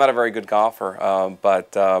 I'm not a very good golfer,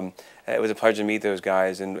 but it was a pleasure to meet those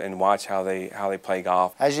guys and watch how they play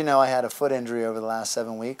golf. As you know, I had a foot injury over the last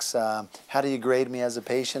 7 weeks. How do you grade me as a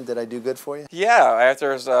patient? Did I do good for you? Yeah,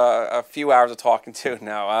 after a few hours of talking to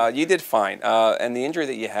now, you did fine. And the injury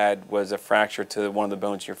that you had was a fracture to one of the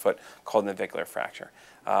bones in your foot called navicular fracture.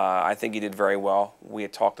 I think you did very well. We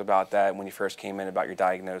had talked about that when you first came in, about your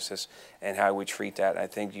diagnosis and how we treat that. I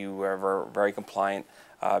think you were very compliant,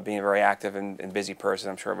 being a very active and busy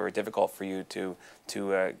person. I'm sure very difficult for you to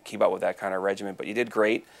keep up with that kind of regimen, but you did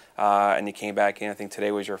great, and you came back in. I think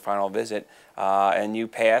today was your final visit, and you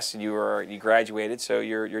passed. You graduated, so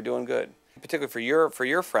you're doing good. Particularly for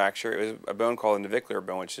your fracture, it was a bone called the navicular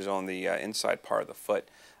bone, which is on the inside part of the foot.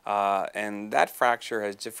 And that fracture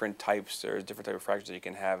has different types. There's different types of fractures that you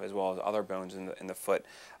can have, as well as other bones in the foot.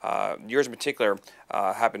 Yours in particular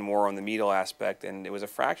happened more on the medial aspect, and it was a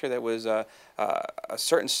fracture that was a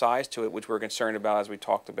certain size to it, which we're concerned about as we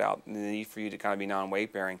talked about the need for you to kind of be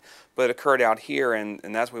non-weight bearing. But it occurred out here, and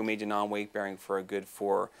that's why we made you non-weight bearing for a good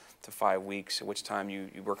 4 to 5 weeks, at which time you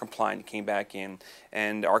were compliant, you came back in.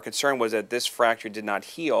 And our concern was that this fracture did not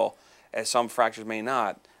heal, as some fractures may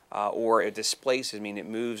not, or it displaces, meaning it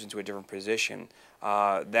moves into a different position,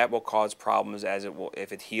 that will cause problems as it will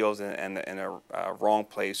if it heals in a wrong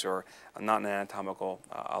place or not in an anatomical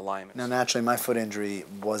alignment. Now, naturally, my foot injury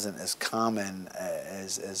wasn't as common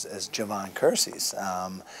as Javon Kersey's.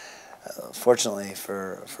 Fortunately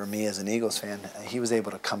for me as an Eagles fan, he was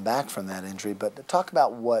able to come back from that injury. But talk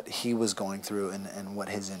about what he was going through and what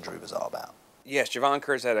his injury was all about. Yes, Javon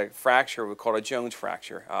Kersey had a fracture we call a Jones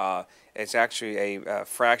fracture. It's actually a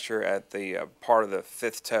fracture at the part of the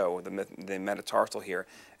fifth toe, the metatarsal here,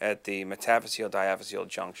 at the metaphyseal-diaphyseal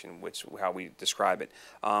junction, which is how we describe it.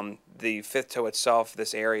 The fifth toe itself,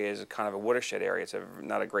 this area is kind of a watershed area. It's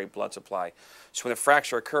not a great blood supply. So when the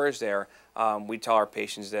fracture occurs there, we tell our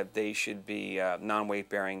patients that they should be non-weight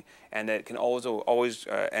bearing, and that it can always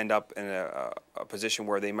end up in a position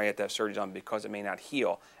where they may have to have surgery done because it may not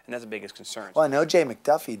heal, and that's the biggest concern. Well, I know Jay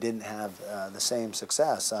McDuffie didn't have the same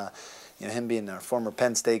success. You know, him being a former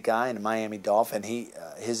Penn State guy and a Miami Dolphin,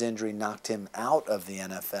 his injury knocked him out of the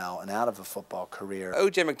NFL and out of a football career.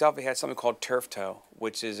 O.J. McDuffie had something called turf toe,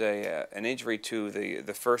 which is an injury to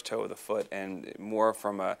the first toe of the foot, and more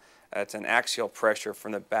from it's an axial pressure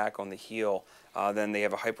from the back on the heel. Then they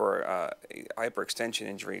have a hyperextension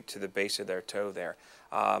injury to the base of their toe there.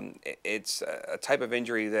 It's a type of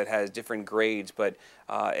injury that has different grades, but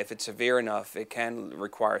if it's severe enough, it can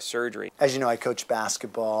require surgery. As you know, I coach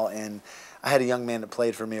basketball, and I had a young man that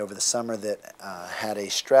played for me over the summer that had a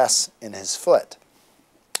stress in his foot.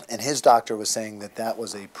 And his doctor was saying that that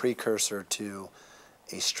was a precursor to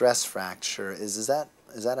a stress fracture. Is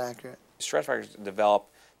that accurate? Stress fractures develop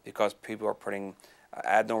because people are putting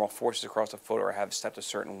abnormal forces across the foot or have stepped a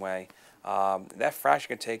certain way. That fracture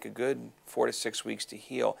can take a good 4 to 6 weeks to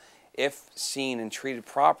heal if seen and treated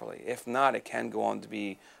properly. If not, it can go on to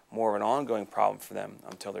be more of an ongoing problem for them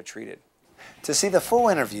until they're treated. To see the full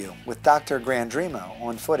interview with Dr. Grandremo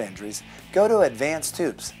on foot injuries, go to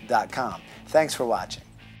advancedhoops.com. Thanks for watching.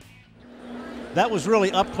 That was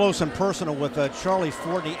really up close and personal with Charlie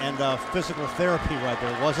Fortney and physical therapy right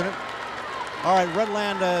there, wasn't it? All right,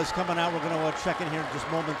 Redland is coming out. We're going to check in here just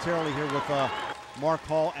momentarily here with Mark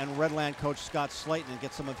Hall and Redland coach Scott Slayton and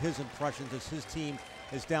get some of his impressions as his team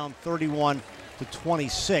is down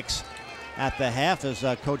 31-26 at the half as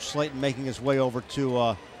Coach Slayton making his way over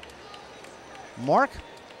to Mark.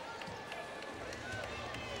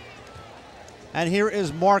 And here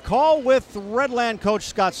is Mark Hall with Redland coach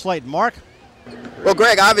Scott Slayton. Mark? Well,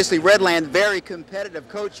 Greg, obviously Redland, very competitive.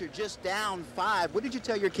 Coach, you're just down 5. What did you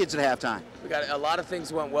tell your kids at halftime? We got a lot of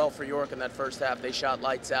things went well for York in that first half. They shot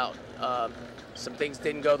lights out. Some things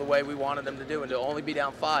didn't go the way we wanted them to do, and to only be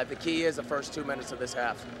down 5. The key is the first 2 minutes of this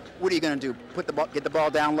half. What are you going to do? Get the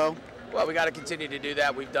ball down low? Well, we got to continue to do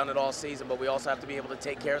that. We've done it all season, but we also have to be able to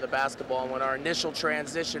take care of the basketball. And when our initial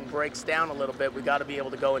transition breaks down a little bit, we got to be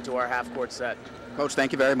able to go into our half-court set. Coach,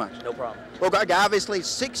 thank you very much. No problem. Well, Greg, obviously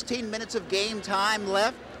 16 minutes of game time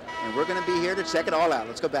left, and we're going to be here to check it all out.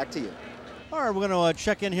 Let's go back to you. All right, we're going to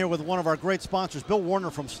check in here with one of our great sponsors, Bill Warner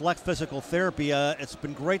from Select Physical Therapy. It's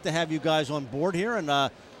been great to have you guys on board here,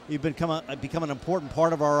 and you've become an important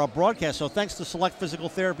part of our broadcast. So thanks to Select Physical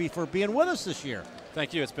Therapy for being with us this year.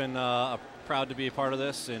 Thank you. It's been proud to be a part of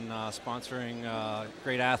this and sponsoring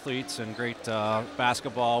great athletes and great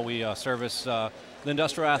basketball. We service the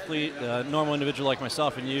industrial athlete, normal individual like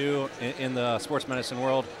myself and you in the sports medicine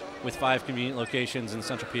world with 5 convenient locations in the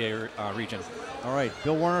Central PA region. All right,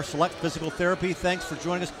 Bill Warner, Select Physical Therapy, thanks for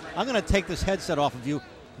joining us. I'm going to take this headset off of you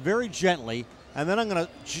very gently, and then I'm going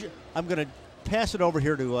to pass it over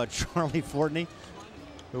here to Charlie Fortney,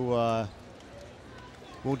 who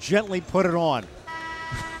will gently put it on.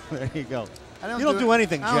 There you go. You don't do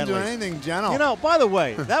anything gently. I don't do anything gentle. You know, by the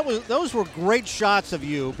way, those were great shots of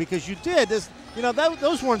you because you did this. You know,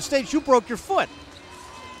 those weren't staged. You broke your foot.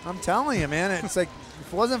 I'm telling you, man. It's like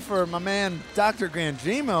if it wasn't for my man Dr.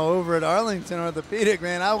 Grandremo over at Arlington Orthopedic,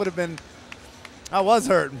 man, I was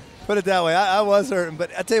hurting. Put it that way. I was hurting.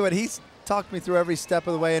 But I tell you what, he's talked me through every step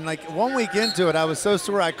of the way. And like 1 week into it, I was so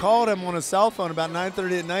sore. I called him on his cell phone about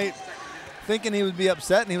 9:30 at night, thinking he would be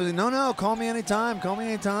upset, and he was like, no, call me anytime,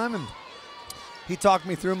 and he talked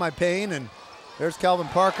me through my pain, and there's Calvin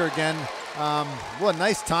Parker again. What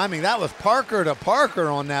nice timing. That was Parker to Parker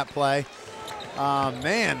on that play.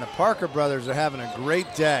 Man, the Parker brothers are having a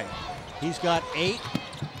great day. He's got 8.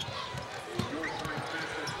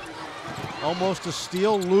 Almost a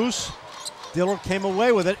steal, loose. Dillard came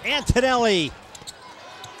away with it. Antonelli.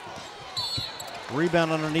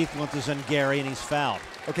 Rebound underneath went to Zangari, and he's fouled.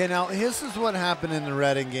 Okay, now this is what happened in the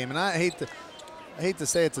Reading game, and I hate to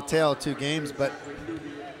say it's a tale of 2 games, but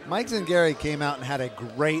Mike Zangari came out and had a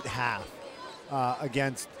great half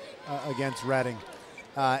against Reading.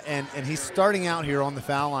 and he's starting out here on the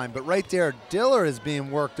foul line. But right there, Diller is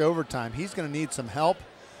being worked overtime. He's going to need some help,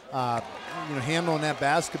 handling that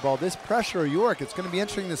basketball. This pressure of York, it's going to be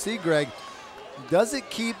interesting to see, Greg. Does it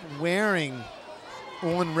keep wearing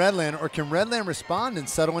on Redland, or can Redland respond and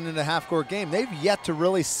settle into a half-court game? They've yet to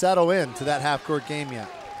really settle into that half-court game yet.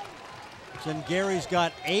 Gary's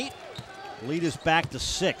got 8. Lead is back to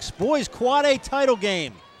 6. Boys Quad A title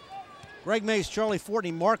game. Greg Mays, Charlie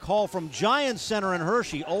Fortney, Mark Hall from Giants Center in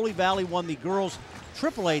Hershey. Ole Valley won the girls'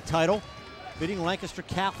 AAA title, beating Lancaster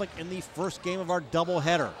Catholic in the first game of our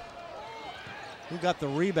doubleheader. Who got the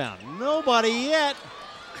rebound? Nobody yet.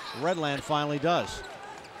 Redland finally does.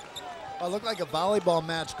 Well, it looked like a volleyball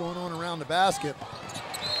match going on around the basket.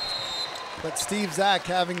 But Steve Zach,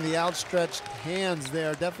 having the outstretched hands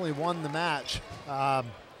there, definitely won the match.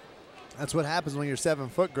 That's what happens when you're 7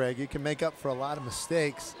 foot, Greg. You can make up for a lot of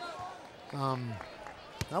mistakes.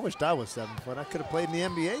 I wished I was 7 foot. I could have played in the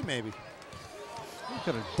NBA maybe. You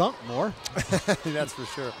could have dunked more. That's for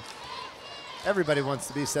sure. Everybody wants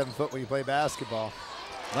to be 7 foot when you play basketball.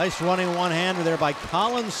 Nice running one-hander there by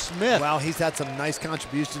Colin Smith. Well, he's had some nice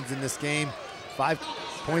contributions in this game. 5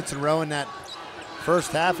 points in a row in that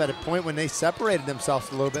first half, at a point when they separated themselves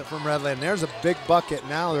a little bit from Redland. There's a big bucket.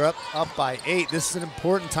 Now they're up by 8. This is an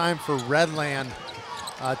important time for Redland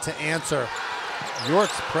to answer.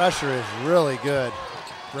 York's pressure is really good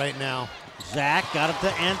right now. Zach got it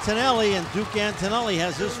to Antonelli, and Duke Antonelli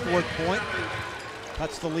has his 4th point.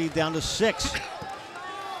 Cuts the lead down to 6.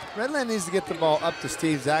 Redland needs to get the ball up to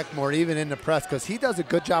Steve Zach more, even in the press, because he does a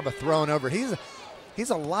good job of throwing over. He's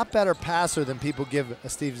a lot better passer than people give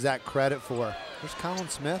Steve Zach credit for. There's Colin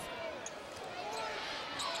Smith.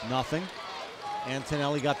 Nothing.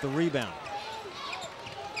 Antonelli got the rebound.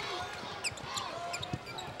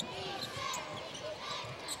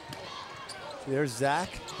 There's Zach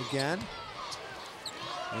again.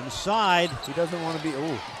 Inside. He doesn't want to be,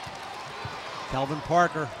 ooh. Calvin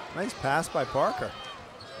Parker. Nice pass by Parker.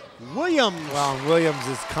 Williams. Well, Williams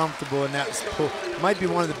is comfortable in that. Might be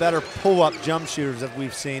one of the better pull-up jump shooters that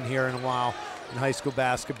we've seen here in a while in high school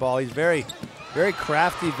basketball. He's very, very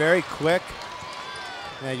crafty, very quick.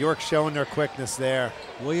 Yeah, York showing their quickness there.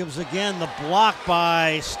 Williams again, the block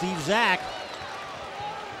by Steve Zach.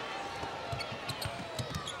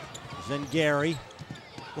 Gary,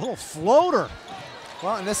 little floater.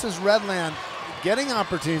 Well, and this is Redland getting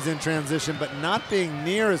opportunities in transition, but not being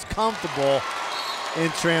near as comfortable in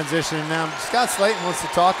transition. Now, Scott Slayton wants to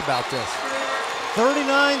talk about this.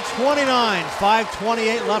 39-29,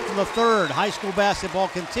 5:28 left in the third. High school basketball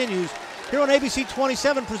continues here on ABC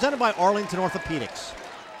 27, presented by Arlington Orthopedics.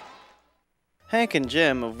 Hank and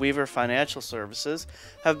Jim of Weaver Financial Services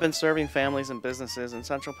have been serving families and businesses in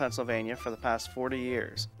central Pennsylvania for the past 40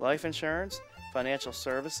 years. Life insurance, financial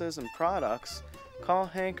services, and products, call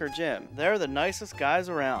Hank or Jim. They're the nicest guys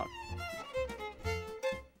around.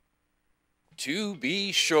 To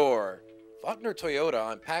be sure, Faulkner Toyota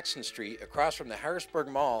on Paxton Street across from the Harrisburg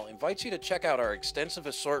Mall invites you to check out our extensive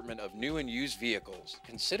assortment of new and used vehicles.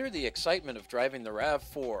 Consider the excitement of driving the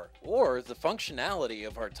RAV4 or the functionality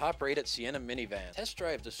of our top-rated Sienna minivan. Test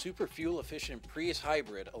drive the super fuel-efficient Prius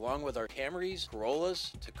hybrid along with our Camrys,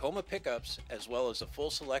 Corollas, Tacoma pickups, as well as a full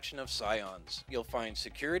selection of Scions. You'll find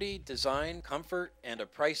security, design, comfort, and a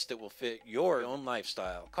price that will fit your own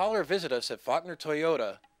lifestyle. Call or visit us at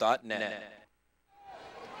faulknertoyota.net.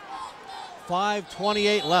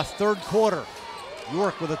 5:28 left, third quarter.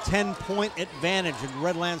 York with a 10-point advantage, and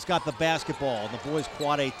Redland's got the basketball in the boys'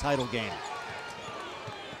 Quad A title game.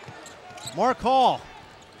 Mark Hall,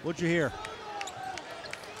 what'd you hear?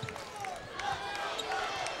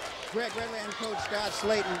 Greg Redland coach Scott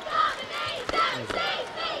Slayton.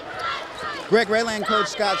 Greg Redland coach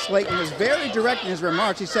Scott Slayton was very direct in his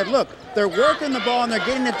remarks. He said, look, they're working the ball and they're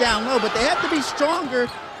getting it down low, but they have to be stronger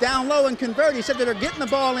down low and convert. He said that they're getting the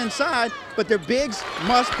ball inside, but their bigs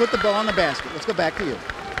must put the ball in the basket. Let's go back to you.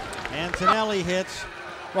 Antonelli hits.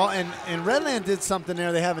 Well, and Redland did something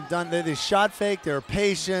there they haven't done. They shot fake. They're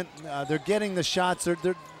patient. They're getting the shots.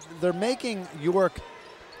 They're making York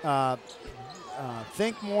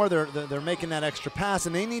think more. They're making that extra pass,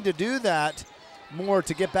 and they need to do that more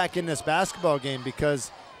to get back in this basketball game,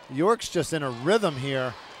 because York's just in a rhythm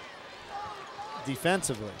here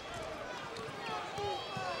defensively.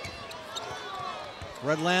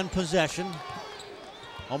 Redland possession,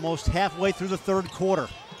 almost halfway through the third quarter.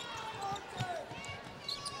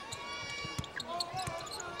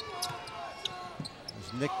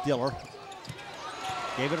 There's Nick Diller.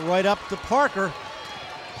 Gave it right up to Parker.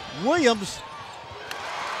 Williams,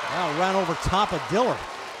 wow, ran over top of Diller.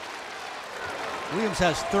 Williams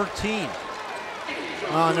has 13.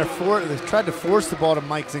 And they tried to force the ball to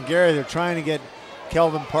Mike Zingari. They're trying to get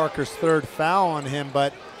Kelvin Parker's third foul on him,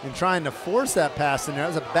 but in trying to force that pass in there,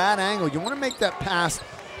 that was a bad angle. You want to make that pass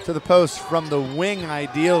to the post from the wing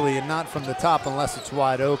ideally and not from the top unless it's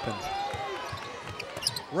wide open.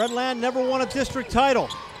 Redland never won a district title.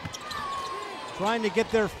 Trying to get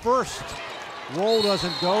their first. Roll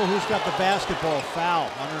doesn't go. Who's got the basketball? Foul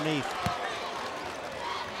underneath.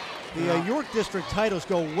 The York District titles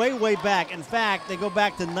go way, way back. In fact, they go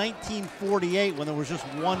back to 1948 when there was just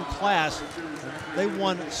one class. They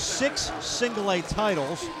won 6 single A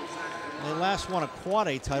titles. They last won a quad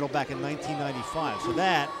A title back in 1995. So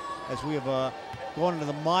that, as we have gone into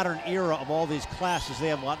the modern era of all these classes, they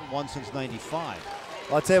have won since 95.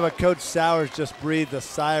 Well, I'll tell you what, Coach Sowers just breathed a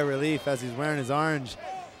sigh of relief as he's wearing his orange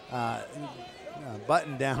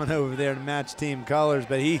button down over there to match team colors,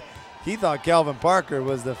 but he thought Kelvin Parker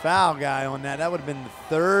was the foul guy on that. That would have been the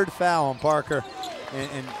third foul on Parker,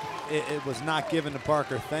 and it was not given to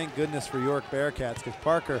Parker. Thank goodness for York Bearcats, because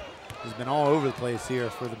Parker has been all over the place here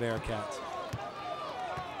for the Bearcats.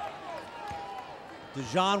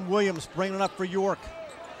 Dejon Williams bringing it up for York.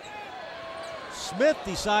 Smith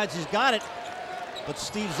decides he's got it, but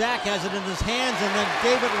Steve Zach has it in his hands and then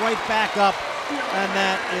gave it right back up, and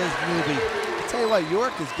that is Newby. I'll tell you what,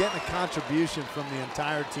 York is getting a contribution from the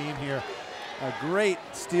entire team here. A great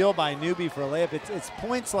steal by Newby for a layup. It's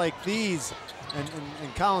points like these, and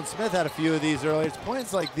Colin Smith had a few of these earlier. It's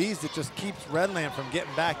points like these that just keeps Redland from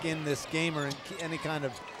getting back in this game or in any kind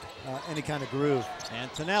of groove.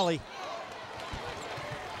 Antonelli.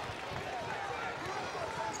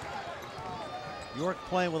 York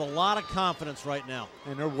playing with a lot of confidence right now.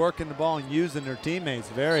 And they're working the ball and using their teammates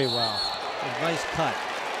very well. A nice cut.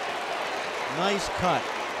 Nice cut.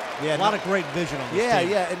 Yeah, a lot of great vision on this team.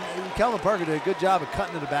 Yeah, and Kelvin Parker did a good job of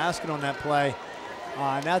cutting to the basket on that play.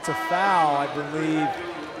 And that's a foul, I believe.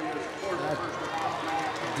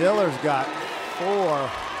 Diller's got 4.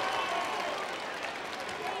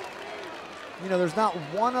 You know, there's not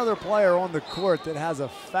one other player on the court that has a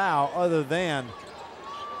foul other than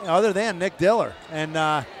Nick Diller. And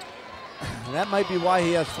that might be why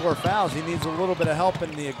he has 4 fouls. He needs a little bit of help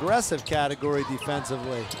in the aggressive category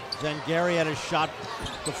defensively. Zangari had his shot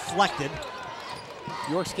deflected.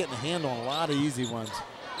 York's getting a handle on a lot of easy ones.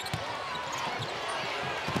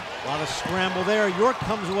 A lot of scramble there. York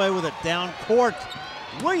comes away with it down court.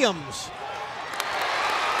 Williams.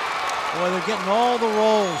 Boy, they're getting all the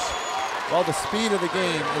rolls. Well, the speed of the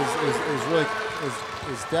game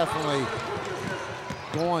is definitely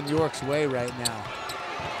going York's way right now.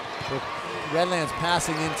 Redland's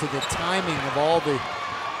passing into the timing of all the...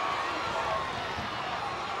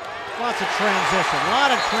 Lots of transition, a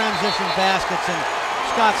lot of transition baskets, and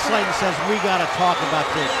Scott Slayton says, we got to talk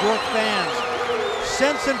about this. York fans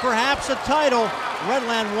sensing perhaps a title.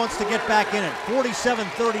 Redland wants to get back in it.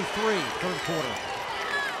 47-33, third quarter.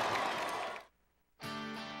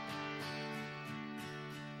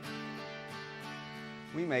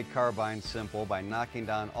 We make Carbine simple by knocking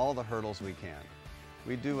down all the hurdles we can.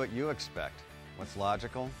 We do what you expect, what's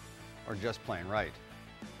logical, or just plain right.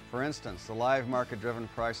 For instance, the live market-driven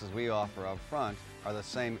prices we offer up front are the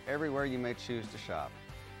same everywhere you may choose to shop.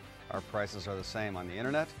 Our prices are the same on the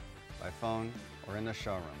internet, by phone, or in the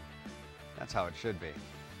showroom. That's how it should be.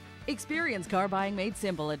 Experience car buying made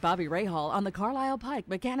simple at Bobby Rahal on the Carlisle Pike,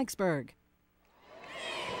 Mechanicsburg.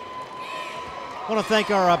 I want to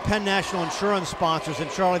thank our Penn National Insurance sponsors.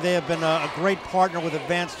 And Charlie, they have been a great partner with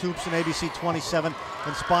Advanced Hoops and ABC 27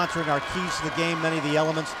 in sponsoring our Keys to the Game, many of the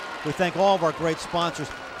elements. We thank all of our great sponsors.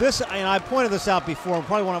 This, and I pointed this out before, we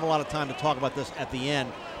probably won't have a lot of time to talk about this at the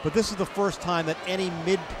end, but this is the first time that any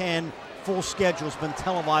mid-Penn full schedule has been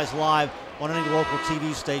televised live on any local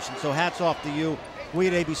TV station. So hats off to you. We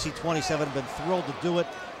at ABC 27 have been thrilled to do it,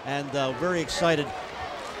 and very excited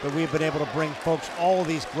that we've been able to bring folks all of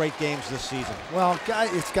these great games this season. Well,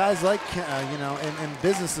 it's guys like, and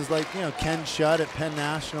businesses like, Ken Shutt at Penn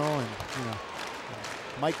National, and,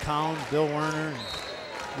 Mike Collins, Bill Werner,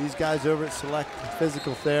 and these guys over at Select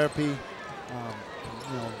Physical Therapy,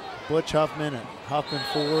 Butch Huffman at Huffman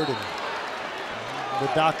Ford, and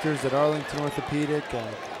the doctors at Arlington Orthopedic,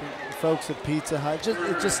 folks at Pizza Hut.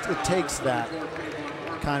 It takes that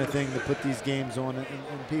kind of thing to put these games on, and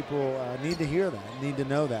people need to hear that, need to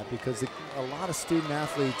know that, because a lot of student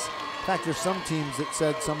athletes, in fact, there's some teams that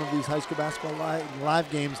said some of these high school basketball live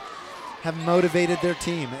games have motivated their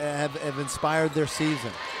team, have inspired their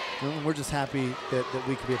season. And we're just happy that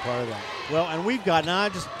we could be a part of that. Well, and we've gotten, I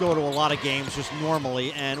just go to a lot of games just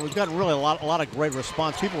normally, and we've gotten really a lot of great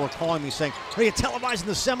response. People were calling me saying, are you televising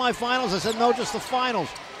the semifinals? I said, no, just the finals.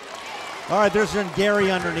 All right, there's Gary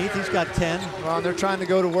underneath. He's got 10. Well, they're trying to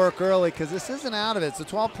go to work early because this isn't out of it. It's a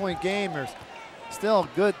 12-point game. There's still a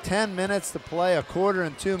good 10 minutes to play, a quarter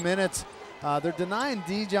and 2 minutes. They're denying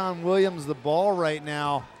Dijon Williams the ball right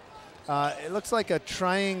now. It looks like a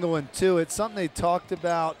triangle and 2. It's something they talked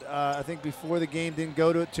about, I think, before the game. Didn't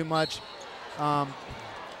go to it too much. The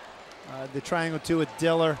triangle 2 with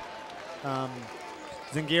Diller.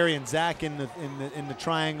 Zingari and Zach in the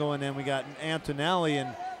triangle, and then we got Antonelli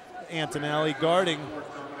guarding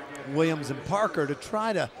Williams and Parker to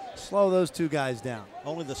try to slow those two guys down.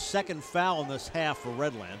 Only the second foul in this half for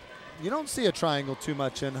Redland. You don't see a triangle too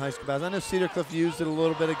much in high school basketball. I know Cedar Cliff used it a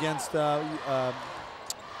little bit against York,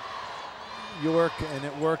 and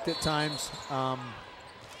it worked at times. I'm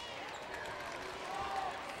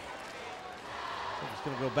just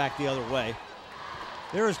going to go back the other way.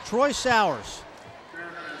 There is Troy Sowers,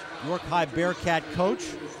 York High Bearcat coach.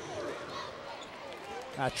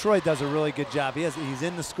 Troy does a really good job. He's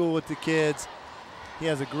in the school with the kids. He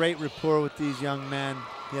has a great rapport with these young men.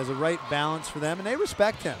 He has a right balance for them, and they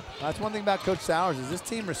respect him. That's one thing about Coach Sowers is this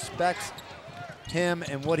team respects him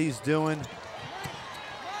and what he's doing.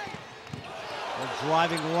 A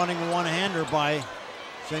driving, running one-hander by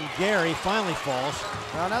Zingari finally falls.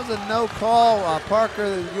 Now that was a no call.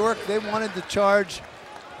 Parker, York, they wanted to charge,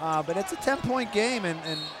 but it's a 10-point game,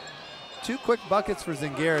 and 2 quick buckets for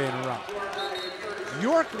Zingari in a row.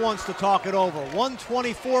 York wants to talk it over.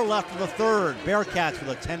 1:24 left in the third. Bearcats with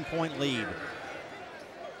a 10-point lead.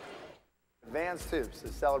 Vans Tubes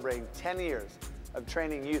is celebrating 10 years of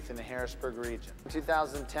training youth in the Harrisburg region. In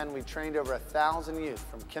 2010, we trained over 1,000 youth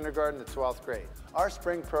from kindergarten to 12th grade. Our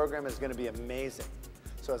spring program is going to be amazing.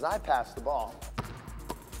 So as I pass the ball,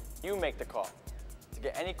 you make the call to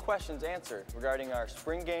get any questions answered regarding our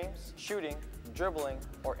spring games, shooting, dribbling,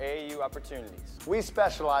 or AAU opportunities. We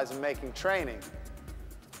specialize in making training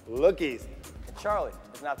look easy. And Charlie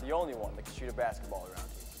is not the only one that can shoot a basketball around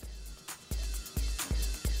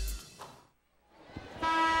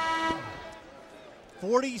here.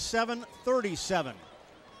 47-37.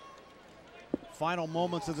 Final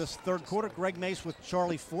moments of this third quarter. Greg Mace with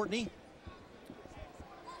Charlie Fortney.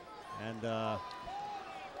 And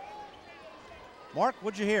Mark,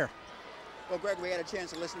 what'd you hear? Well, Greg, we had a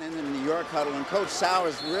chance to listen in the New York huddle, and Coach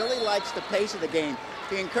Sowers really likes the pace of the game.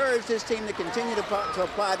 He encouraged his team to continue to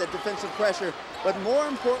apply the defensive pressure, but more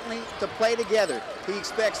importantly, to play together. He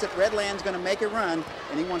expects that Redland's going to make a run,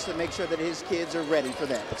 and he wants to make sure that his kids are ready for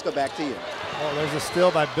that. Let's go back to you. Well, there's a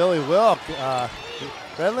steal by Billy Wilk.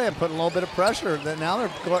 Redland putting a little bit of pressure. Now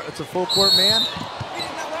it's a full court man.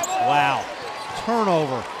 Wow.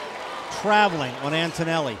 Turnover. Traveling on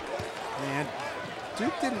Antonelli. And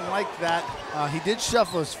Duke didn't like that. He did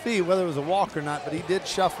shuffle his feet, whether it was a walk or not, but he did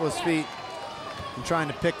shuffle his feet and trying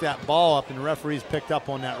to pick that ball up, and the referees picked up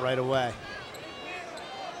on that right away.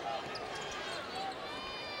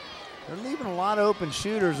 They're leaving a lot of open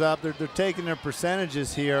shooters up. They're taking their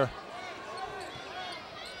percentages here.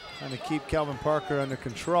 Trying to keep Kelvin Parker under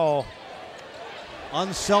control.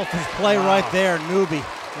 Unselfish play right there, Newby.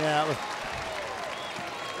 Yeah, that was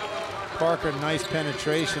Parker, nice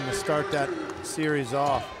penetration to start that series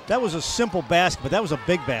off. That was a simple basket, but that was a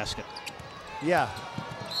big basket. Yeah,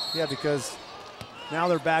 because now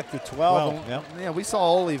they're back to 12. Yep. Yeah, we saw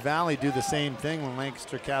Ole Valley do the same thing when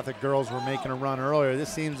Lancaster Catholic girls were making a run earlier.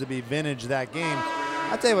 This seems to be vintage that game.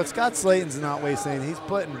 I tell you what, Scott Slayton's not wasting anything. He's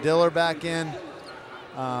putting Diller back in.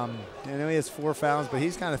 I know he has 4 fouls, but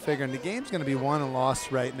he's kind of figuring the game's going to be won and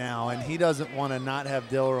lost right now, and he doesn't want to not have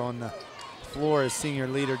Diller on the floor as senior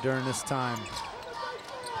leader during this time.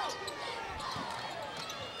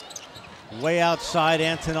 Way outside,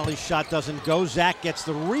 Antonelli's shot doesn't go. Zach gets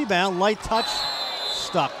the rebound, light touch,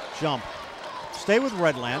 stuck, jump. Stay with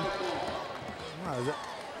Redland. Wow,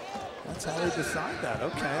 that's how they decide that.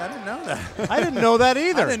 Okay, I didn't know that. I didn't know that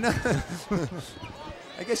either. I didn't know.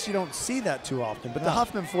 I guess you don't see that too often. But the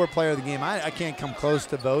Huffman Ford player of the game, I can't come close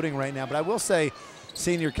to voting right now, but I will say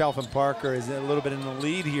senior Kelvin Parker is a little bit in the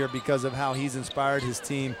lead here because of how he's inspired his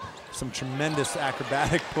team. Some tremendous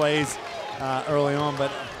acrobatic plays early on, but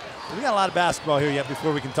we got a lot of basketball here yet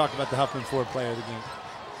before we can talk about the Huffman Ford player of the game.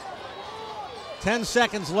 10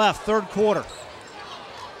 seconds left, third quarter.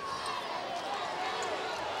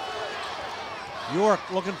 York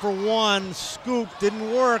looking for one, scoop,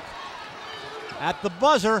 didn't work. At the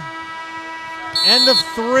buzzer, end of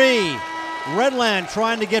 3. Redland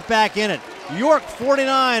trying to get back in it. York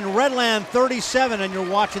 49, Redland 37, and you're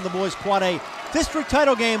watching the boys Quad A district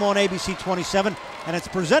title game on ABC 27, and it's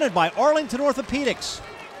presented by Arlington Orthopedics.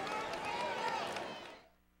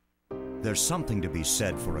 There's something to be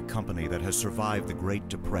said for a company that has survived the Great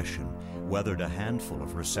Depression, weathered a handful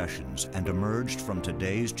of recessions, and emerged from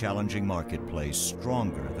today's challenging marketplace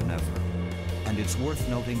stronger than ever. And it's worth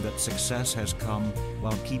noting that success has come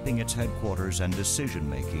while keeping its headquarters and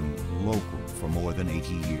decision-making local for more than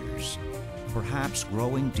 80 years. Perhaps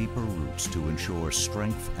growing deeper roots to ensure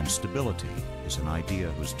strength and stability is an idea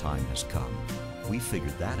whose time has come. We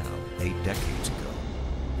figured that out 8 decades ago.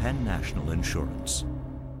 Penn National Insurance.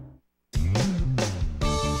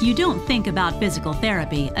 You don't think about physical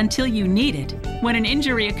therapy until you need it. When an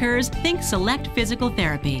injury occurs, think Select Physical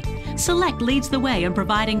Therapy. Select leads the way in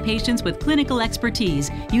providing patients with clinical expertise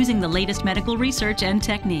using the latest medical research and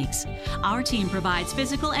techniques. Our team provides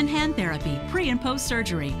physical and hand therapy, pre- and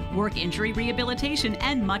post-surgery, work injury rehabilitation,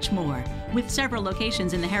 and much more. With several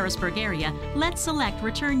locations in the Harrisburg area, let Select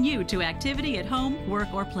return you to activity at home,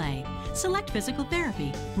 work, or play. Select Physical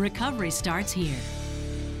Therapy. Recovery starts here.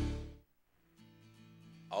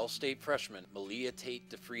 All-state freshman Malia Tate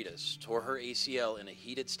DeFreitas tore her ACL in a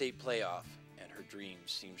heated state playoff, and her dreams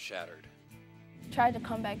seemed shattered. Tried to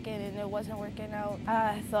come back in and it wasn't working out.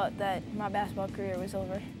 I thought that my basketball career was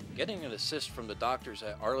over. Getting an assist from the doctors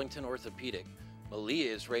at Arlington Orthopedic, Malia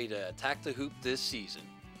is ready to attack the hoop this season.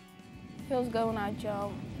 It feels good when I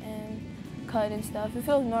jump and cut and stuff. It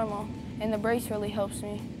feels normal, and the brace really helps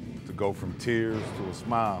me. To go from tears to a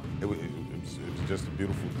smile, it was just a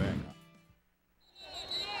beautiful thing.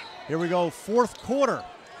 Here we go, fourth quarter.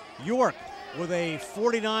 York with a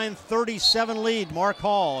 49-37 lead. Mark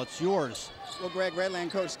Hall, it's yours. Well, Greg,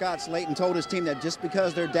 Redland coach Scott Slayton told his team that just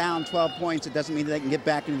because they're down 12 points, it doesn't mean they can get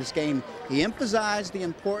back into this game. He emphasized the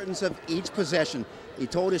importance of each possession. He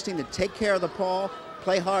told his team to take care of the ball,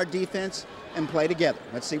 play hard defense, and play together.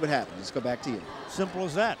 Let's see what happens. Let's go back to you. Simple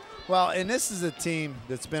as that. Well, and this is a team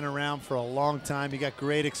that's been around for a long time. You got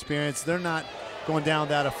great experience. They're not going down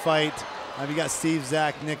without a fight. You got Steve,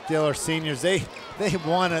 Zach, Nick Diller, seniors. They don't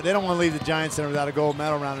want to leave the Giants Center without a gold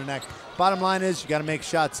medal around their neck. Bottom line is you got to make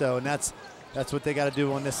shots, though, and that's what they got to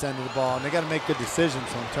do on this end of the ball, and they got to make good decisions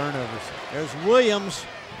on turnovers. There's Williams.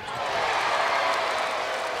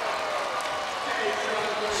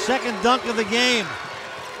 Second dunk of the game.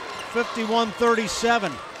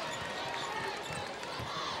 51-37.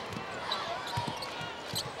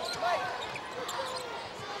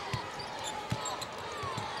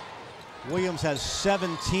 Williams has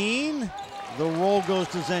 17. The roll goes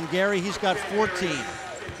to Zangari. He's got 14.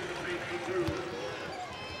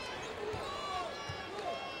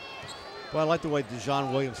 Well, I like the way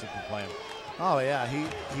Dejon Williams has been playing. Oh yeah,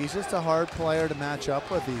 he's just a hard player to match up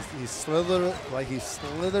with. He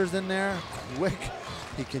slithers in there quick.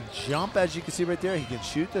 He can jump, as you can see right there. He can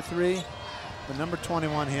shoot the three. The number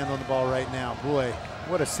 21 handling the ball right now. Boy,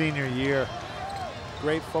 what a senior year.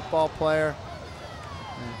 Great football player.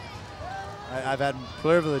 I've had the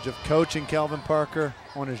privilege of coaching Kelvin Parker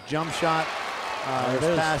on his jump shot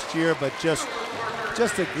this past year, but just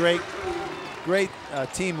a great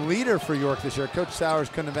team leader for York this year. Coach Sowers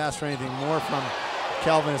couldn't have asked for anything more from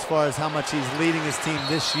Kelvin as far as how much he's leading his team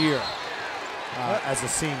this year as a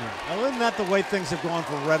senior. Well, isn't that the way things have gone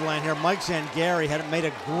for Redland here? Mike Zangari had made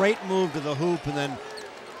a great move to the hoop and then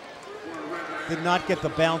did not get the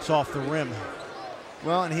bounce off the rim.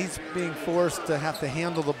 Well, and he's being forced to have to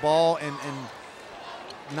handle the ball and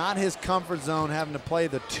not his comfort zone, having to play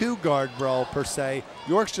the two-guard role per se.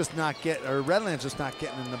 York's just not Redland's just not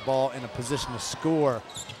getting in the ball in a position to score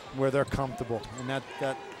where they're comfortable, and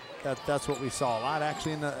that's what we saw a lot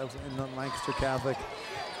actually in the Lancaster Catholic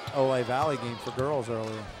Ole Valley game for girls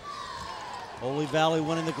earlier. Ole Valley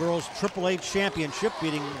winning the girls' AAA championship,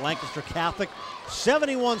 beating Lancaster Catholic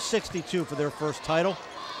 71-62 for their first title.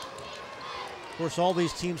 Of course, all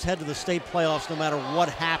these teams head to the state playoffs no matter what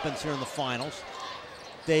happens here in the finals.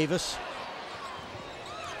 Davis.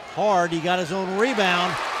 Hard, he got his own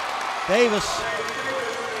rebound. Davis.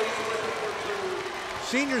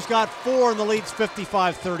 Seniors got 4 and the lead's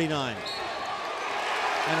 55-39.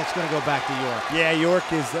 And it's going to go back to York. Yeah,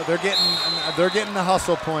 York is, they're getting the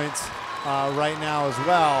hustle points right now as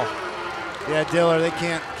well. Yeah, Diller, they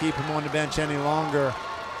can't keep him on the bench any longer.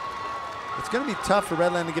 It's going to be tough for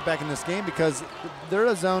Redland to get back in this game because they're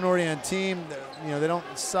a zone-oriented team. They don't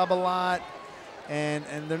sub a lot, and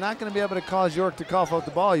they're not going to be able to cause York to cough out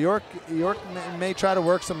the ball. York may try to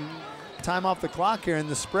work some time off the clock here in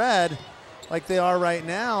the spread like they are right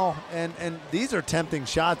now, and these are tempting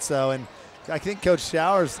shots, though, and I think Coach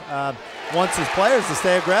Showers wants his players to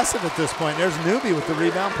stay aggressive at this point. There's Newby with the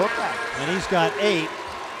rebound putback. And he's got 8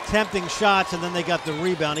 tempting shots, and then they got the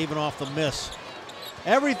rebound even off the miss.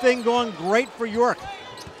 Everything going great for York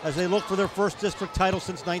as they look for their first district title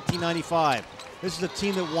since 1995. This is a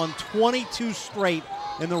team that won 22 straight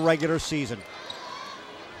in the regular season.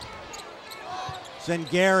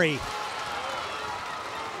 Zengari.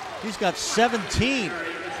 He's got 17.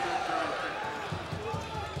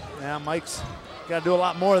 Yeah, Mike's got to do a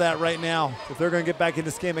lot more of that right now. If they're going to get back in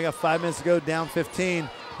this game, they got 5 minutes to go, down 15.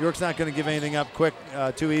 York's not going to give anything up quick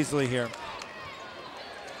too easily here.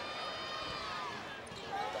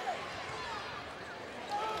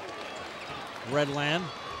 Redland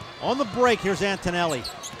on the break. Here's Antonelli.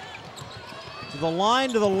 To the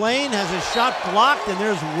line, to the lane, has his shot blocked, and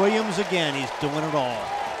there's Williams again. He's doing it all.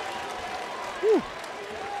 Whew.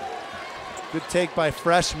 Good take by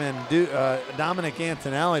freshman Dominic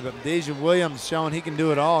Antonelli, but Deja Williams showing he can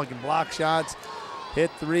do it all. He can block shots, hit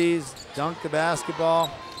threes, dunk the basketball.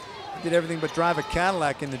 He did everything but drive a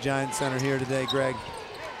Cadillac in the Giant Center here today, Greg.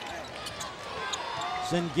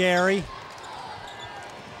 Zengari.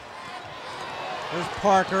 There's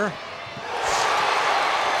Parker.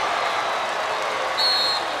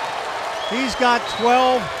 He's got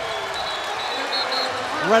 12.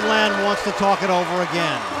 Redland wants to talk it over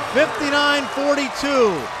again.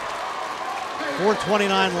 59-42.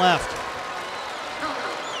 4:29 left.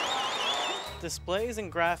 Displays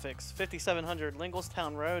and Graphics, 5700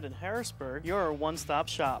 Lingelstown Road in Harrisburg, your one-stop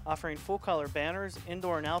shop, offering full-color banners,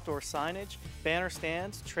 indoor and outdoor signage, banner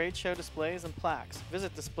stands, trade show displays, and plaques.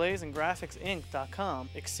 Visit displaysandgraphicsinc.com.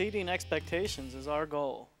 Exceeding expectations is our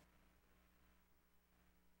goal.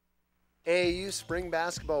 AAU Spring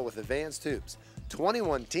Basketball with Advanced Hoops.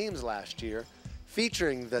 21 teams last year,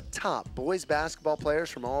 featuring the top boys basketball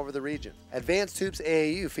players from all over the region. Advanced Hoops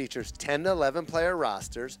AAU features 10 to 11 player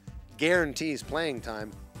rosters, guarantees playing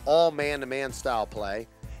time, all man-to-man style play,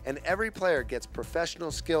 and every player gets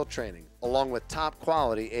professional skill training, along with top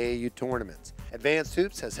quality AAU tournaments. Advanced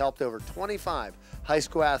Hoops has helped over 25 high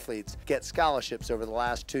school athletes get scholarships over the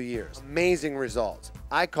last 2 years. Amazing results.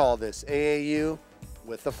 I call this AAU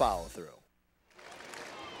with the follow-through.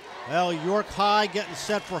 Well, York High getting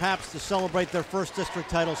set perhaps to celebrate their first district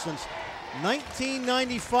title since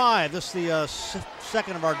 1995. This is the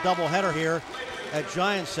second of our doubleheader here at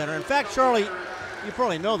Giant Center. In fact, Charlie, you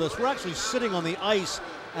probably know this, we're actually sitting on the ice,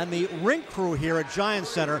 and the rink crew here at Giant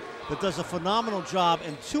Center that does a phenomenal job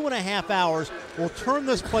in 2.5 hours will turn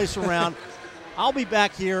this place around. I'll be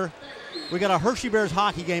back here. We got a Hershey Bears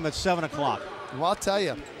hockey game at 7 o'clock. Well, I'll tell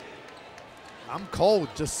you, I'm cold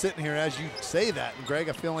just sitting here as you say that. And Greg,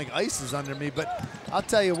 I feel like ice is under me. But I'll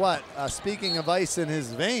tell you what, speaking of ice in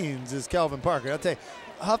his veins is Kelvin Parker. I'll tell you,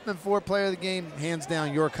 Huffman Ford player of the game, hands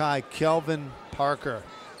down, York High, Kelvin Parker.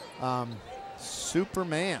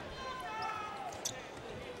 Superman.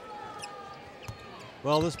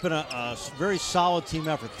 Well, this has been a very solid team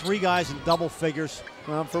effort. 3 guys in double figures.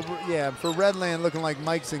 For Redland, looking like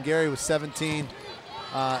Mike Zengari with 17.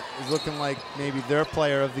 Is looking like maybe their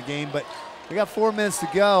player of the game. But we got 4 minutes to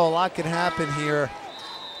go. A lot can happen here.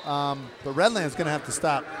 But Redland's going to have to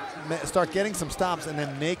start getting some stops and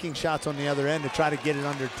then making shots on the other end to try to get it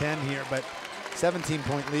under 10 here. But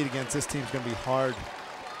 17-point lead against this team's going to be hard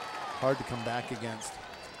to come back against.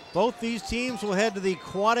 Both these teams will head to the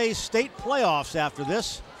Quad A State playoffs after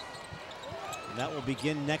this. And that will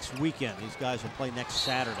begin next weekend. These guys will play next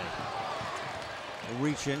Saturday. A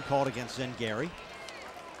reach in called against Zengari.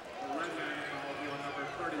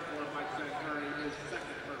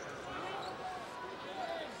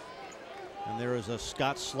 And there is a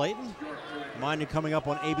Scott Slayton. Mind you, coming up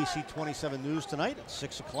on ABC 27 News tonight at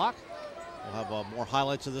 6 o'clock. We'll have more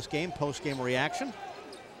highlights of this game, post-game reaction.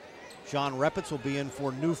 John Reppitz will be in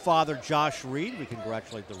for new father Josh Reed. We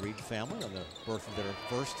congratulate the Reed family on the birth of their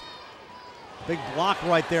first. Big block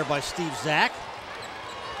right there by Steve Zach.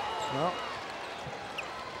 Well,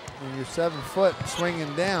 when you're 7 foot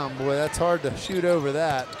swinging down, boy, that's hard to shoot over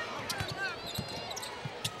that.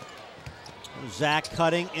 Zach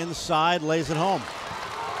cutting inside, lays it home.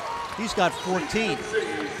 He's got 14.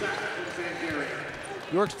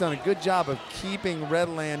 York's done a good job of keeping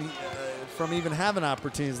Redland from even having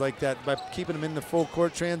opportunities like that by keeping them in the full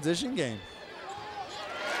court transition game.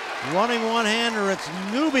 Running one-hander, it's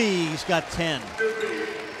Newby. He's got 10.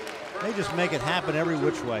 They just make it happen every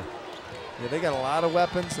which way. Yeah, they got a lot of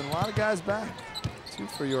weapons and a lot of guys back. 2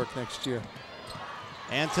 for York next year.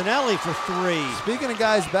 Antonelli for 3. Speaking of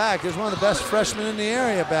guys back, there's one of the best freshmen in the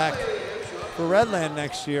area back for Redland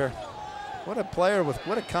next year. What a player with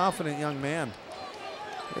what a confident young man.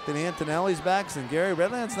 Then Antonelli's back, and Gary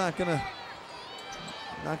Redland's not gonna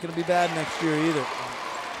be bad next year either.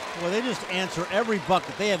 Well, they just answer every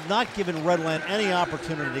bucket. They have not given Redland any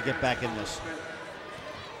opportunity to get back in this.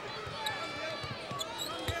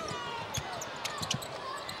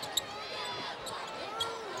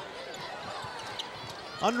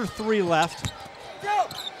 Under 3 left.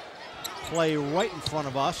 Play right in front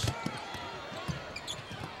of us.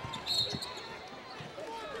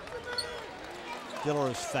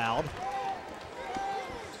 Diller is fouled.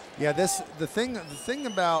 Yeah, the thing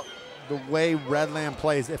about the way Redland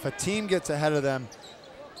plays, if a team gets ahead of them,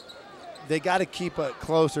 they got to keep it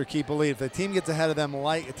close or keep a lead. If the team gets ahead of them,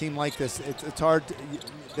 like a team like this, it's hard.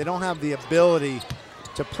 They don't have the ability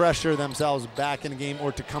to pressure themselves back in the game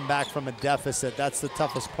or to come back from a deficit. That's the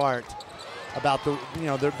toughest part about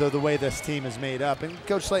the way this team is made up. And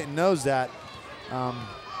Coach Slayton knows that.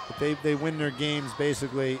 But they win their games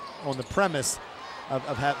basically on the premise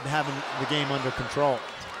of having the game under control.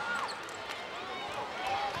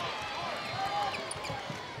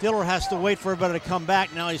 Diller has to wait for everybody to come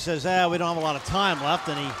back. Now he says, we don't have a lot of time left,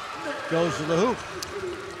 and he goes to the hoop.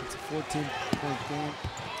 It's a 14-point game.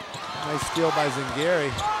 Nice steal by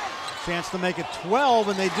Zingari. Chance to make it 12,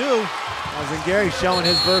 and they do. Zingari showing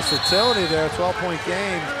his versatility there, 12-point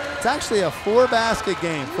game. It's actually a 4-basket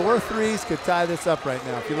game. 4 threes could tie this up right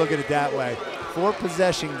now if you look at it that way.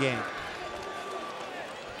 4-possession game.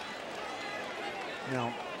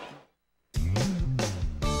 No.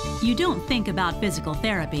 You don't think about physical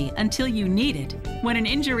therapy until you need it. When an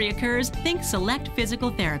injury occurs, think Select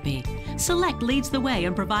Physical Therapy. Select leads the way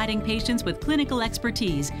in providing patients with clinical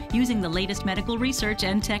expertise using the latest medical research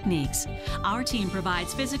and techniques. Our team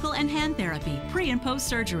provides physical and hand therapy, pre- and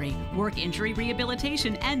post-surgery, work injury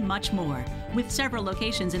rehabilitation, and much more. With several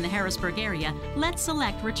locations in the Harrisburg area, let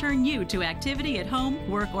Select return you to activity at home,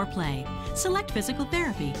 work, or play. Select Physical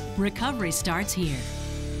Therapy. Recovery starts here.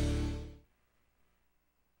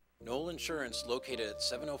 Knoll Insurance, located at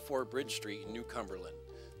 704 Bridge Street in New Cumberland.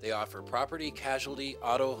 They offer property, casualty,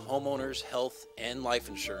 auto, homeowners, health, and life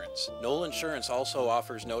insurance. Knoll Insurance also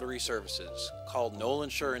offers notary services. Call Knoll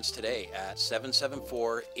Insurance today at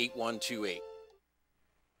 774-8128.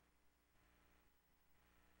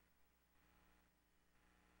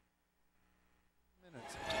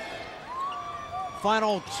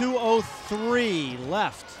 Final 2:03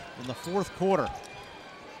 left in the fourth quarter.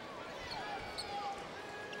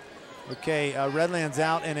 Okay, Redland's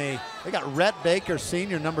out in they got Rhett Baker,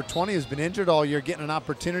 senior, number 20, who's been injured all year, getting an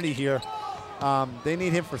opportunity here. They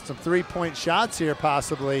need him for some three-point shots here,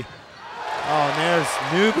 possibly. Oh, and there's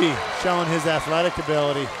Newby showing his athletic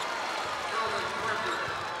ability.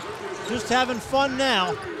 Just having fun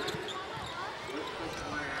now.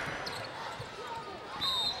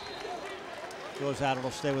 Goes out,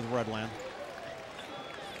 it'll stay with Redland.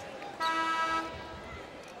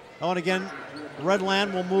 Oh, and again,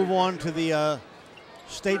 Redland will move on to the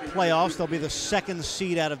state playoffs. They'll be the second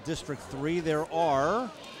seed out of District 3. There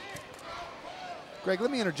are... Greg,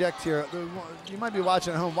 let me interject here. You might be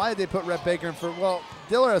watching at home. Why did they put Rhett Baker in for? Well,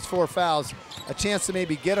 Diller has 4 fouls. A chance to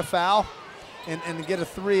maybe get a foul and get a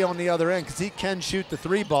 3 on the other end because he can shoot the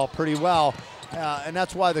 3 ball pretty well. And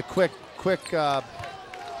that's why the quick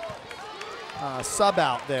sub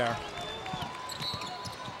out there.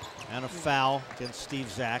 And a foul against Steve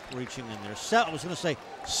Zach reaching in there. I was going to say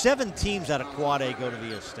 7 teams out of Quad A go to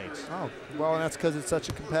the Estates. Oh, well, and that's because it's such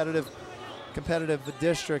a competitive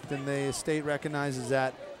district, and the state recognizes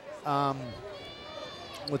that.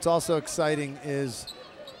 What's also exciting is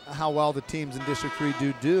how well the teams in District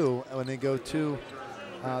 3 do when they go to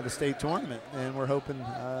the state tournament, and we're hoping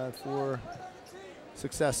for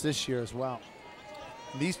success this year as well.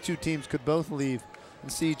 These two teams could both leave and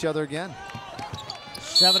see each other again.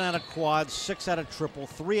 7 out of quad, 6 out of triple,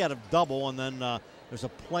 3 out of double, and then there's a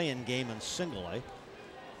play-in game in single A.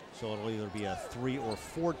 So it'll either be 3 or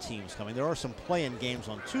 4 teams coming. There are some play-in games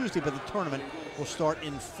on Tuesday, but the tournament will start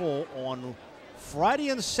in full on Friday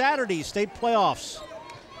and Saturday, state playoffs.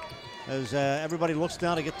 As everybody looks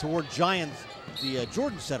now to get toward the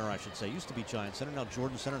Jordan Center, I should say. Used to be Giant Center, now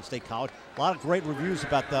Jordan Center and State College. A lot of great reviews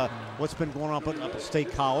about what's been going on up at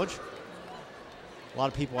State College. A lot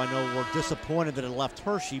of people I know were disappointed that it left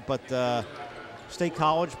Hershey, but State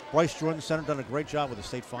College, Bryce Jordan Center done a great job with the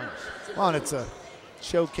state finals. Well, and it's a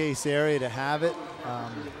showcase area to have it.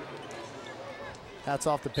 Hats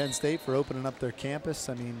off to Penn State for opening up their campus.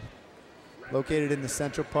 I mean, located in the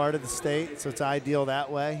central part of the state, so it's ideal that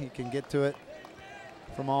way. You can get to it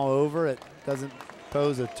from all over. It doesn't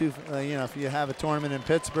pose if you have a tournament in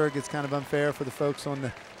Pittsburgh, it's kind of unfair for the folks on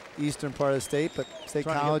the eastern part of the state, but State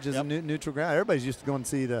College is a neutral ground. Everybody's used to going to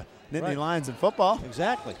see the Nittany Lions in football.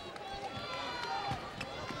 Exactly.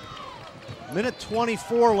 Minute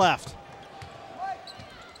 24 left.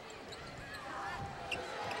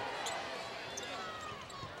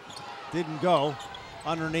 Didn't go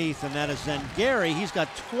underneath, and that is then Gary. He's got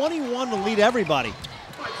 21 to lead everybody.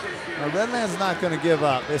 Now, Redland's not going to give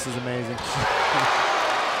up. This is amazing.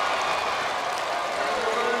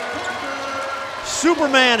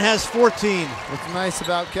 Superman has 14. What's nice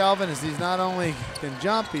about Calvin is he's not only can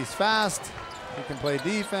jump, he's fast. He can play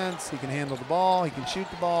defense. He can handle the ball. He can shoot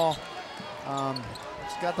the ball.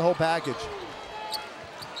 He's got the whole package.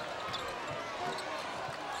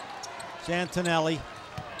 Santinelli.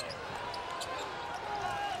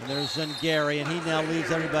 And there's Zangari, and he now leads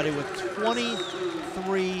everybody with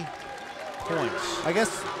 23 points. I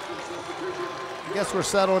guess we're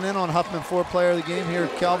settling in on Huffman Ford player of the game here,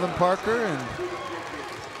 Kelvin Parker, and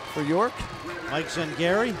for York. Mike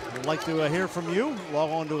Zangari, would like to hear from you. Log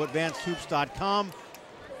on to advancedhoops.com.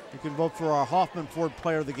 You can vote for our Hoffman Ford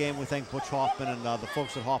player of the game. We thank Butch Hoffman and the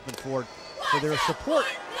folks at Hoffman Ford for their support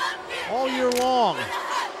all year long.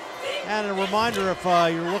 And a reminder, if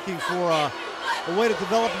you're looking for a way to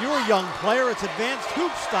develop your young player, it's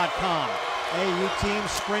advancedhoops.com. AAU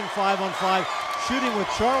teams, spring 5-on-5, shooting with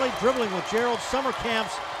Charlie, dribbling with Gerald, summer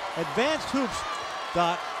camps,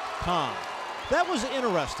 advancedhoops.com. That was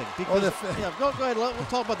interesting because, go ahead, we'll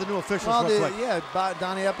talk about the new officials real quick. Yeah,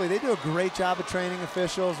 Donnie Epley, they do a great job of training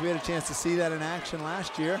officials. We had a chance to see that in action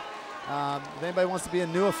last year. If anybody wants to be a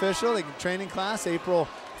new official, they can training class April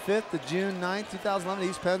 5th to June 9th, 2011,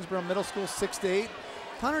 East Pennsboro Middle School, 6 to 8.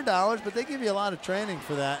 $100, but they give you a lot of training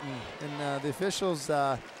for that, and the officials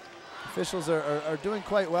are doing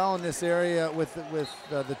quite well in this area with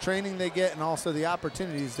the training they get and also the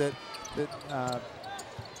opportunities that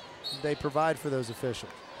they provide for those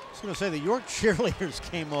officials. I was going to say the York cheerleaders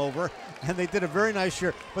came over and they did a very nice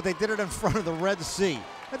cheer, but they did it in front of the Red Sea.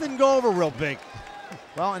 That didn't go over real big.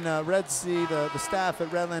 Well, in Red Sea, the staff at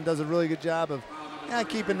Redland does a really good job of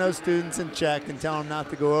keeping those students in check and telling them not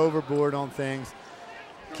to go overboard on things,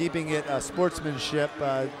 keeping it sportsmanship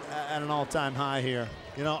at an all-time high here.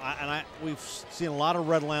 You know, we've seen a lot of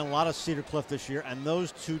Redland, a lot of Cedar Cliff this year, and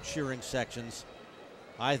those two cheering sections,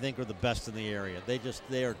 I think, are the best in the area.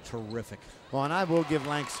 They are terrific. Well, and I will give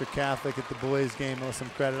Lancaster Catholic at the boys' game some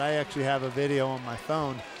credit. I actually have a video on my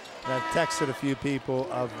phone that I've texted a few people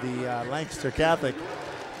of the Lancaster Catholic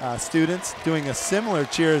students doing a similar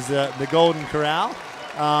cheer as the Golden Corral.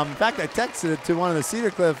 In fact, I texted it to one of the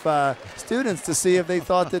Cedar Cliff students to see if they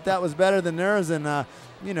thought that was better than theirs, and the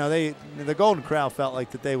Golden Corral felt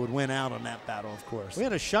like that they would win out on that battle, of course. We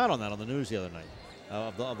had a shot on that on the news the other night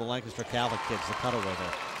of the Lancaster Catholic kids, the cutaway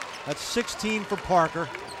there. That's 16 for Parker.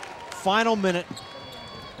 Final minute,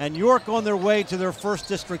 and York on their way to their first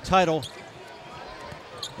district title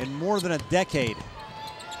in more than a decade.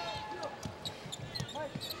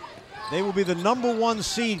 They will be the #1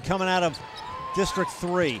 seed coming out of District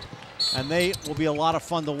 3, and they will be a lot of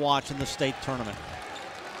fun to watch in the state tournament.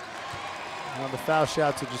 Well, the foul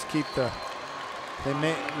shots will just keep the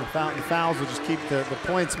fouls will just keep the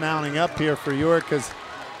points mounting up here for York, because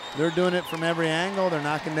they're doing it from every angle. They're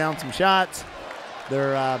knocking down some shots.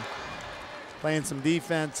 They're playing some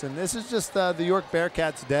defense, and this is just the York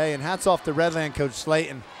Bearcats' day. And hats off to Redland coach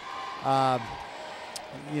Slayton.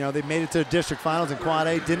 They made it to the district finals in Quad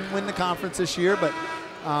A. Didn't win the conference this year, but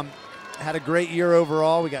had a great year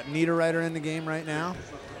overall. We got Niederreiter in the game right now.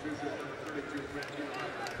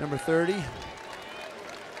 Number 30,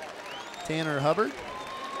 Tanner Hubbard.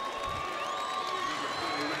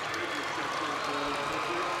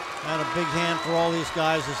 And a big hand for all these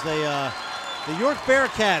guys as the York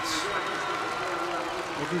Bearcats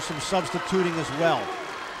will do some substituting as well.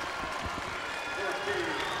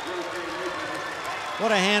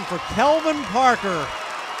 What a hand for Kelvin Parker.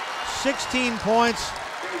 16 points.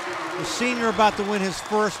 The senior about to win his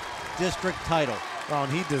first district title. Well,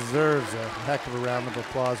 and he deserves a heck of a round of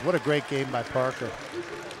applause. What a great game by Parker.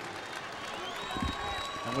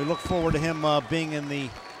 And we look forward to him being in the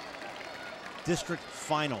district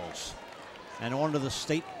finals and on to the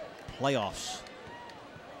state playoffs.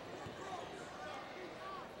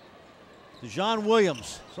 Dejon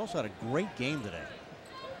Williams has also had a great game today.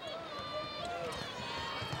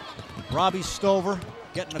 Robbie Stover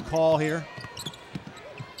getting a call here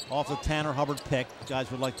off the Tanner Hubbard pick. Guys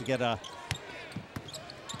would like to get a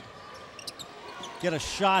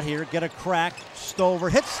shot here, get a crack. Stover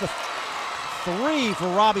hits the 3 for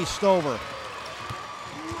Robbie Stover.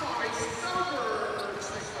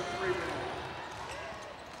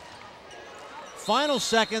 Final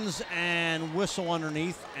seconds and whistle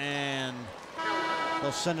underneath, and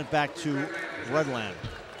they'll send it back to Redland.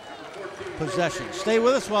 Possession. Stay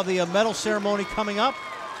with us while the medal ceremony coming up.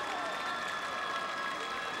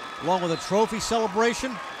 Along with a trophy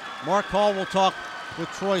celebration, Mark Hall will talk with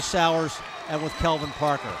Troy Sowers and with Kelvin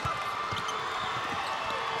Parker.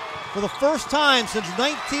 For the first time since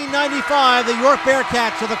 1995, the York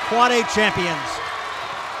Bearcats are the Quad A champions.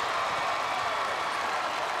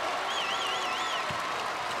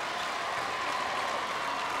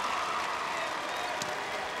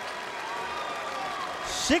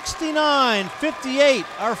 69-58,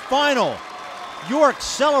 our final. York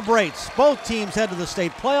celebrates. Both teams head to the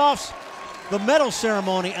state playoffs. The medal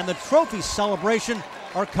ceremony and the trophy celebration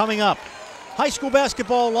are coming up. High school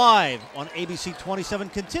basketball live on ABC 27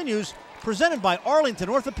 continues, presented by Arlington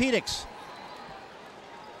Orthopedics.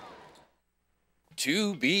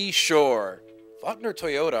 To be sure. Faulkner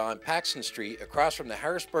Toyota on Paxton Street across from the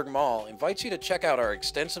Harrisburg Mall invites you to check out our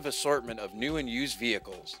extensive assortment of new and used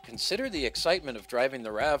vehicles. Consider the excitement of driving the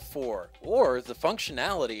RAV4 or the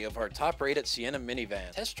functionality of our top-rated Sienna minivan.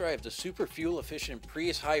 Test drive the super fuel-efficient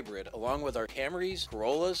Prius Hybrid along with our Camrys,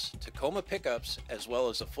 Corollas, Tacoma pickups, as well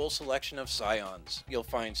as a full selection of Scions. You'll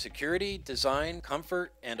find security, design,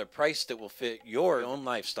 comfort, and a price that will fit your own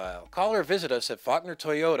lifestyle. Call or visit us at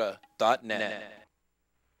faulknertoyota.net.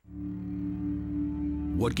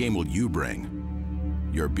 What game will you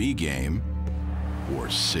bring? Your B game or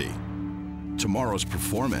C? Tomorrow's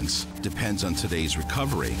performance depends on today's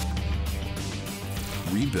recovery.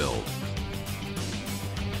 Rebuild.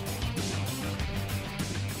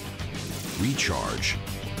 Recharge.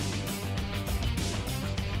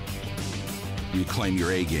 Reclaim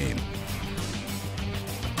your A game.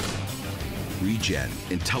 Regen,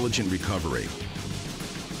 intelligent recovery.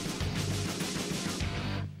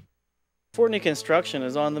 Fortney Construction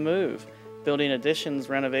is on the move, building additions,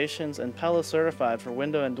 renovations, and Pella certified for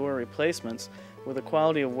window and door replacements with a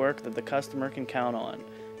quality of work that the customer can count on.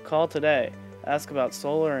 Call today. Ask about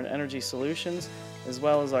solar and energy solutions, as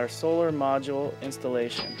well as our solar module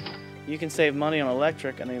installation. You can save money on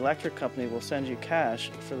electric, and the electric company will send you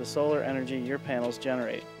cash for the solar energy your panels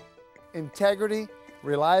generate. Integrity,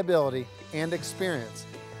 reliability, and experience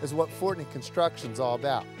is what Fortney Construction's all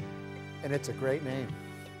about, and it's a great name.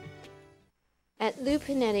 At Lou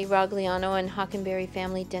Panetti, Rogliano, and Hockenberry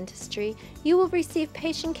Family Dentistry, you will receive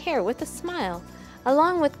patient care with a smile,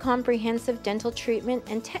 along with comprehensive dental treatment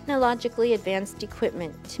and technologically advanced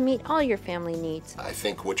equipment to meet all your family needs. I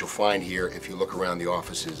think what you'll find here, if you look around the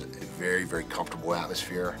office, is a very, very comfortable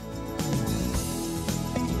atmosphere.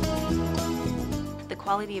 The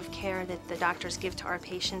quality of care that the doctors give to our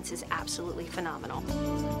patients is absolutely phenomenal.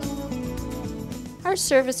 Our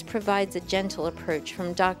service provides a gentle approach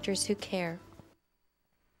from doctors who care.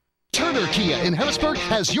 Turner Kia in Harrisburg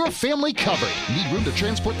has your family covered. Need room to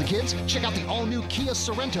transport the kids? Check out the all-new Kia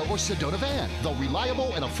Sorento or Sedona van. The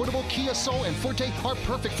reliable and affordable Kia Soul and Forte are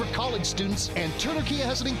perfect for college students. And Turner Kia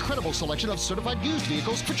has an incredible selection of certified used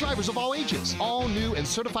vehicles for drivers of all ages. All new and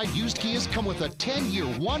certified used Kias come with a 10-year,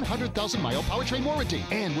 100,000-mile powertrain warranty.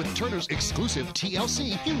 And with Turner's exclusive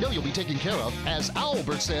TLC, you know you'll be taken care of. As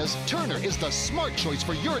Albert says, Turner is the smart choice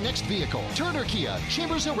for your next vehicle. Turner Kia,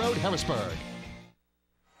 Chambers Hill Road, Harrisburg.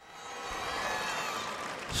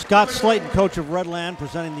 Scott Slayton, coach of Redland,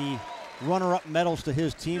 presenting the runner-up medals to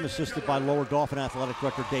his team, assisted by Lower Dauphin Athletic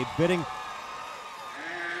Director Dave Bidding.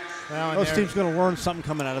 Well, those teams going to learn something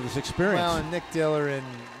coming out of this experience. Well, and Nick Diller and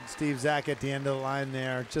Steve Zack at the end of the line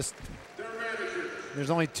there. There's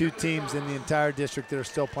only two teams in the entire district that are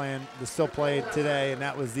still playing, that still played today, and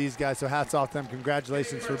that was these guys. So hats off to them.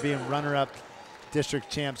 Congratulations for being runner-up district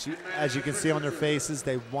champs. As you can see on their faces,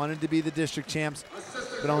 they wanted to be the district champs,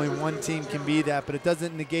 but only one team can be that. But it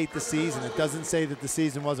doesn't negate the season. It doesn't say that the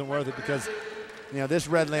season wasn't worth it, because this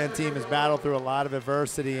Redland team has battled through a lot of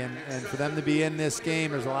adversity, and for them to be in this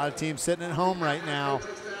game, there's a lot of teams sitting at home right now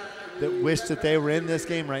that wish that they were in this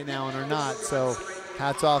game right now and are not. So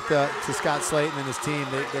hats off to Scott Slayton and his team.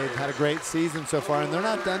 They've had a great season so far, and they're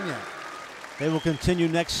not done yet. They will continue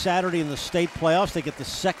next Saturday in the state playoffs. They get the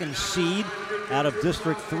second seed out of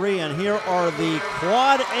District 3. And here are the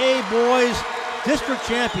Quad A boys, district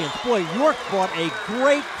champions. Boy, York brought a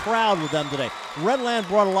great crowd with them today. Redland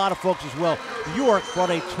brought a lot of folks as well. York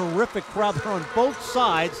brought a terrific crowd. They're on both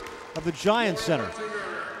sides of the Giants Center.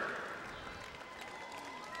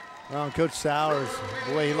 Well, and Coach Sowers,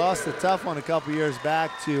 boy, he lost a tough one a couple years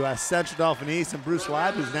back to Central Dauphin East, and Bruce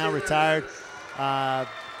Leib, who's now retired. But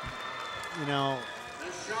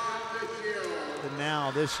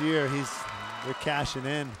now this year they're cashing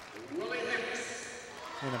in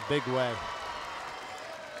a big way.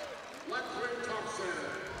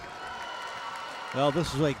 Well,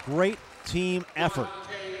 this is a great team effort.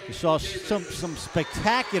 You saw some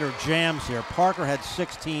spectacular jams here. Parker had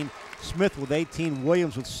 16, Smith with 18,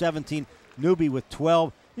 Williams with 17, Newby with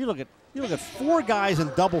 12. You look at four guys in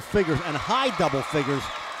double figures and high double figures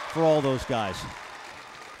for all those guys.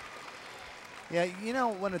 Yeah,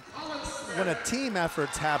 when a team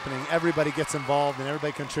effort's happening, everybody gets involved and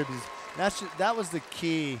everybody contributes. That was the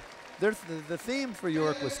key. The theme for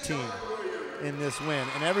York was team in this win,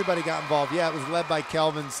 and everybody got involved. Yeah, it was led by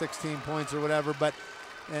Kelvin, 16 points or whatever, but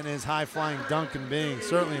and his high-flying Duncan being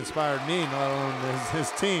certainly inspired me, not only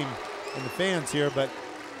his team and the fans here, but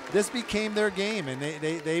this became their game, and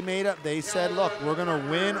they made up. They said, look, we're going to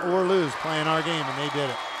win or lose playing our game, and they did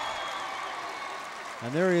it.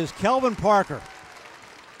 And there he is, Kelvin Parker.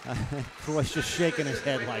 Troy's just shaking his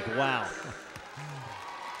head like, wow.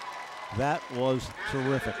 That was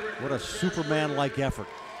terrific. What a Superman-like effort.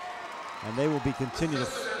 And they will continue to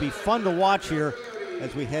be fun to watch here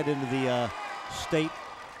as we head into the state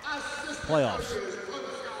playoffs.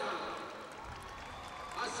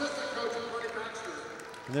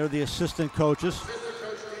 And they're the assistant coaches.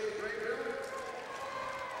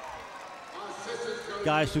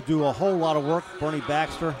 Guys who do a whole lot of work. Bernie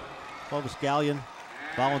Baxter, Clovis Gallion,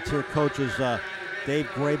 volunteer coaches Dave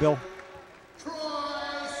Graybill.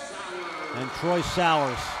 And Troy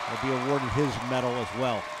Sowers will be awarded his medal as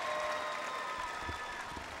well.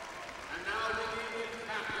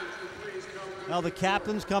 Now the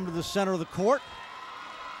captains come to the center of the court.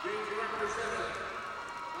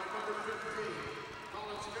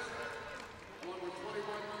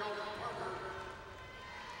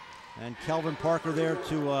 And Kelvin Parker there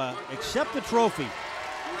to accept the trophy.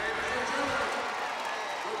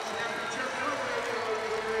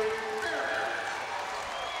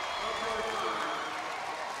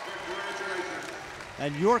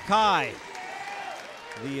 And York High,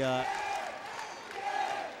 the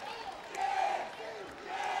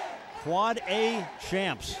Quad A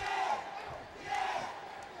champs.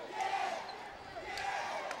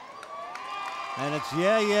 And it's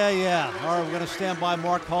yeah. All right, we're going to stand by.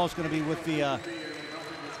 Mark Hall is going to be with the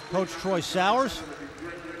coach Troy Sowers.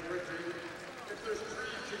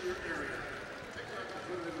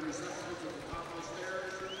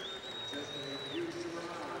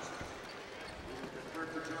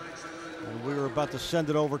 And we are about to send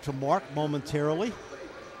it over to Mark momentarily.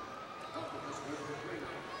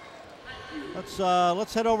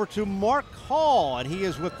 Let's head over to Mark Hall, and he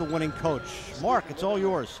is with the winning coach. Mark, it's all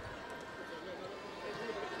yours.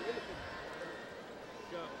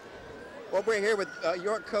 Well, we're here with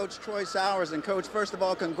York coach Troy Sowers. And coach, first of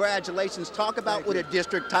all, congratulations. Talk about what a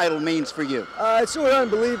district title means for you. It's sort of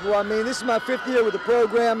unbelievable. I mean, this is my 5th year with the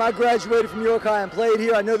program. I graduated from York High and played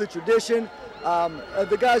here. I know the tradition.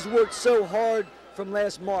 The guys worked so hard from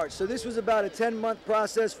last March. So this was about a 10-month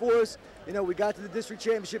process for us. You know, we got to the district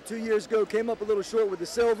championship 2 years ago, came up a little short with the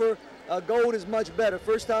silver. Gold is much better.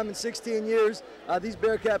 First time in 16 years. These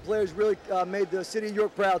Bearcat players really made the city of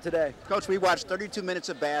York proud today. Coach, we watched 32 minutes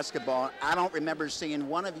of basketball. I don't remember seeing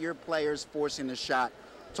one of your players forcing a shot.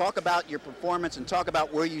 Talk about your performance and talk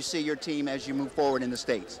about where you see your team as you move forward in the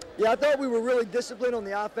States. Yeah, I thought we were really disciplined on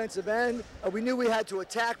the offensive end. We knew we had to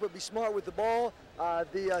attack but be smart with the ball.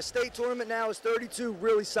 The state tournament now is 32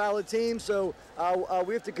 really solid teams, so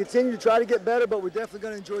we have to continue to try to get better, but we're definitely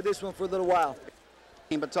going to enjoy this one for a little while.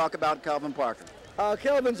 But talk about Kelvin Parker.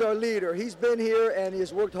 Kelvin's our leader. He's been here and he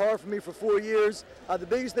has worked hard for me for 4 years. The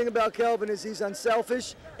biggest thing about Kelvin is he's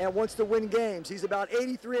unselfish and wants to win games. He's about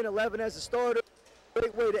 83-11 as a starter.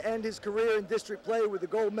 Great way to end his career in district play with a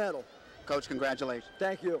gold medal. Coach, congratulations.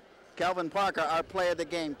 Thank you. Kelvin Parker, our player of the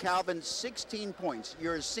game. Calvin, 16 points.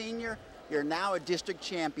 You're a senior. You're now a district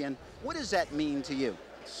champion. What does that mean to you?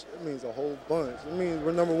 It means a whole bunch. It means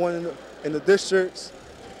we're #1 in the districts.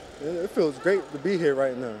 It feels great to be here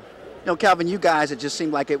right now. You know, Calvin, you guys, it just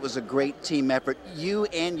seemed like it was a great team effort. You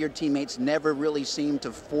and your teammates never really seemed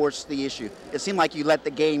to force the issue. It seemed like you let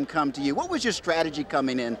the game come to you. What was your strategy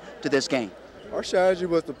coming in to this game? Our strategy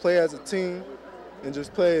was to play as a team and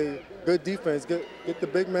just play good defense, get the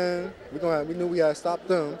big man. We knew we had to stop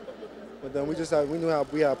them, but then we knew how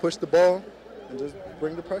we had to push the ball and just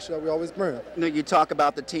bring the pressure that we always bring. You know, you talk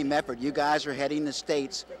about the team effort. You guys are heading to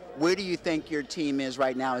states. Where do you think your team is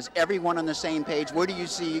right now? Is everyone on the same page? Where do you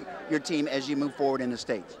see your team as you move forward in the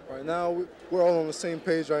states? Right now, we're all on the same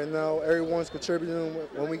page right now. Everyone's contributing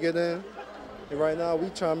when we get in. And right now, we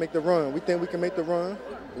try to make the run. We think we can make the run,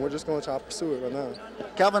 and we're just going to try to pursue it right now.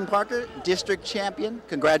 Kelvin Parker, district champion.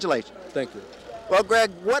 Congratulations. Thank you. Well,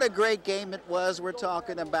 Greg, what a great game it was. We're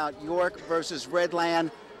talking about York versus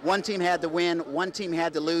Redland. One team had to win, one team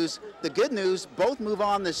had to lose. The good news, both move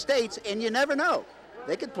on the states, and you never know.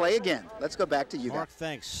 They could play again. Let's go back to you Mark, guys.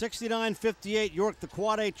 thanks. 69-58, York, the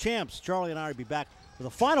Quad A champs. Charlie and I will be back with a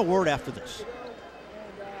final word after this.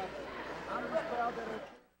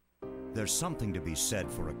 There's something to be said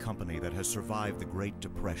for a company that has survived the Great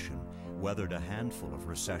Depression, weathered a handful of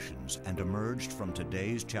recessions, and emerged from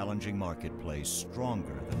today's challenging marketplace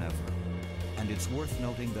stronger than ever. And it's worth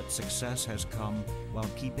noting that success has come while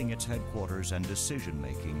keeping its headquarters and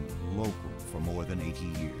decision-making local for more than 80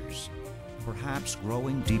 years. Perhaps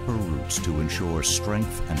growing deeper roots to ensure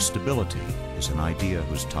strength and stability is an idea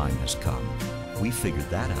whose time has come. We figured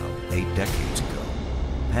that out 8 decades ago.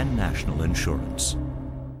 Penn National Insurance.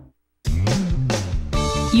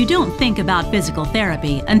 You don't think about physical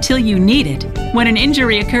therapy until you need it. When an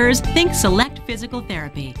injury occurs, think Select Physical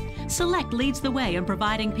Therapy. Select leads the way in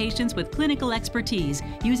providing patients with clinical expertise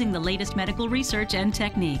using the latest medical research and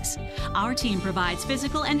techniques. Our team provides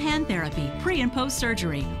physical and hand therapy, pre- and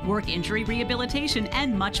post-surgery, work injury rehabilitation,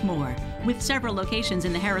 and much more. With several locations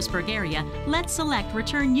in the Harrisburg area, let Select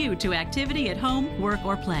return you to activity at home, work,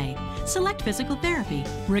 or play. Select Physical Therapy.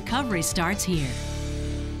 Recovery starts here.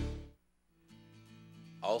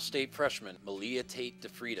 All-state freshman Malia Tate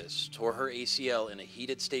DeFreitas tore her ACL in a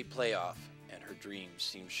heated state playoff, and her dreams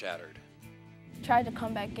seemed shattered. Tried to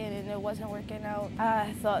come back in and it wasn't working out.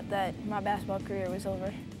 I thought that my basketball career was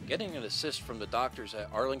over. Getting an assist from the doctors at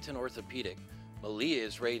Arlington Orthopedic, Malia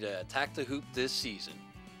is ready to attack the hoop this season.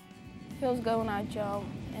 It feels good when I jump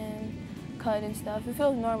and cut and stuff. It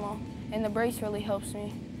feels normal, and the brace really helps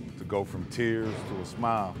me. To go from tears to a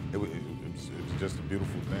smile, it's just a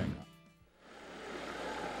beautiful thing.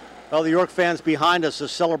 Well, the York fans behind us are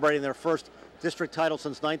celebrating their first district title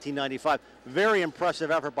since 1995. Very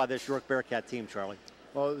impressive effort by this York Bearcat team, Charlie.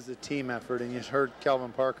 Well, it was a team effort, and you heard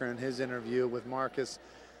Kelvin Parker in his interview with Marcus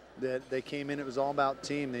that they came in, it was all about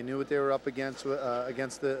team. They knew what they were up against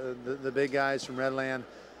the big guys from Redland,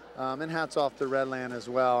 and hats off to Redland as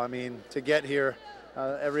well. I mean, to get here,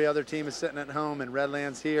 every other team is sitting at home, and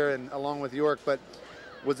Redland's here, and along with York, but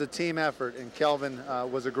it was a team effort, and Kelvin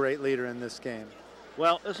was a great leader in this game.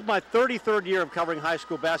 Well, this is my 33rd year of covering high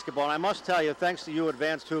school basketball, and I must tell you, thanks to you,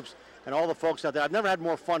 Advanced Hoops, and all the folks out there, I've never had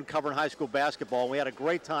more fun covering high school basketball. We had a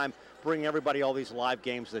great time bringing everybody all these live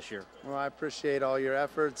games this year. Well, I appreciate all your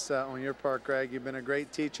efforts on your part, Greg. You've been a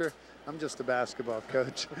great teacher. I'm just a basketball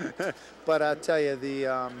coach. But I tell you,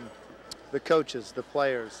 the coaches, the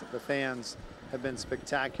players, the fans have been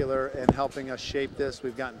spectacular in helping us shape this.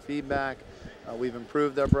 We've gotten feedback. We've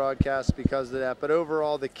improved our broadcast because of that. But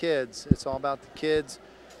overall, the kids, it's all about the kids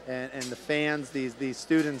and the fans, these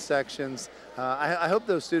student sections. I hope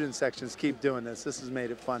those student sections keep doing this. This has made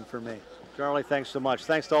it fun for me. Charlie, thanks so much.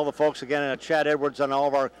 Thanks to all the folks again, and Chad Edwards and all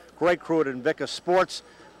of our great crew at Invicta Sports.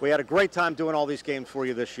 We had a great time doing all these games for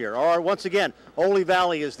you this year. All right, once again, Ole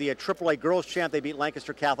Valley is the AAA girls champ. They beat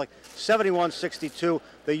Lancaster Catholic 71-62.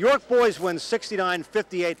 The York boys win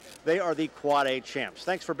 69-58. They are the Quad A champs.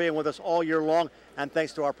 Thanks for being with us all year long, and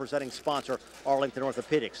thanks to our presenting sponsor, Arlington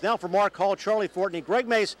Orthopedics. Now for Mark Hall, Charlie Fortney, Greg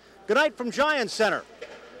Mace, good night from Giants Center.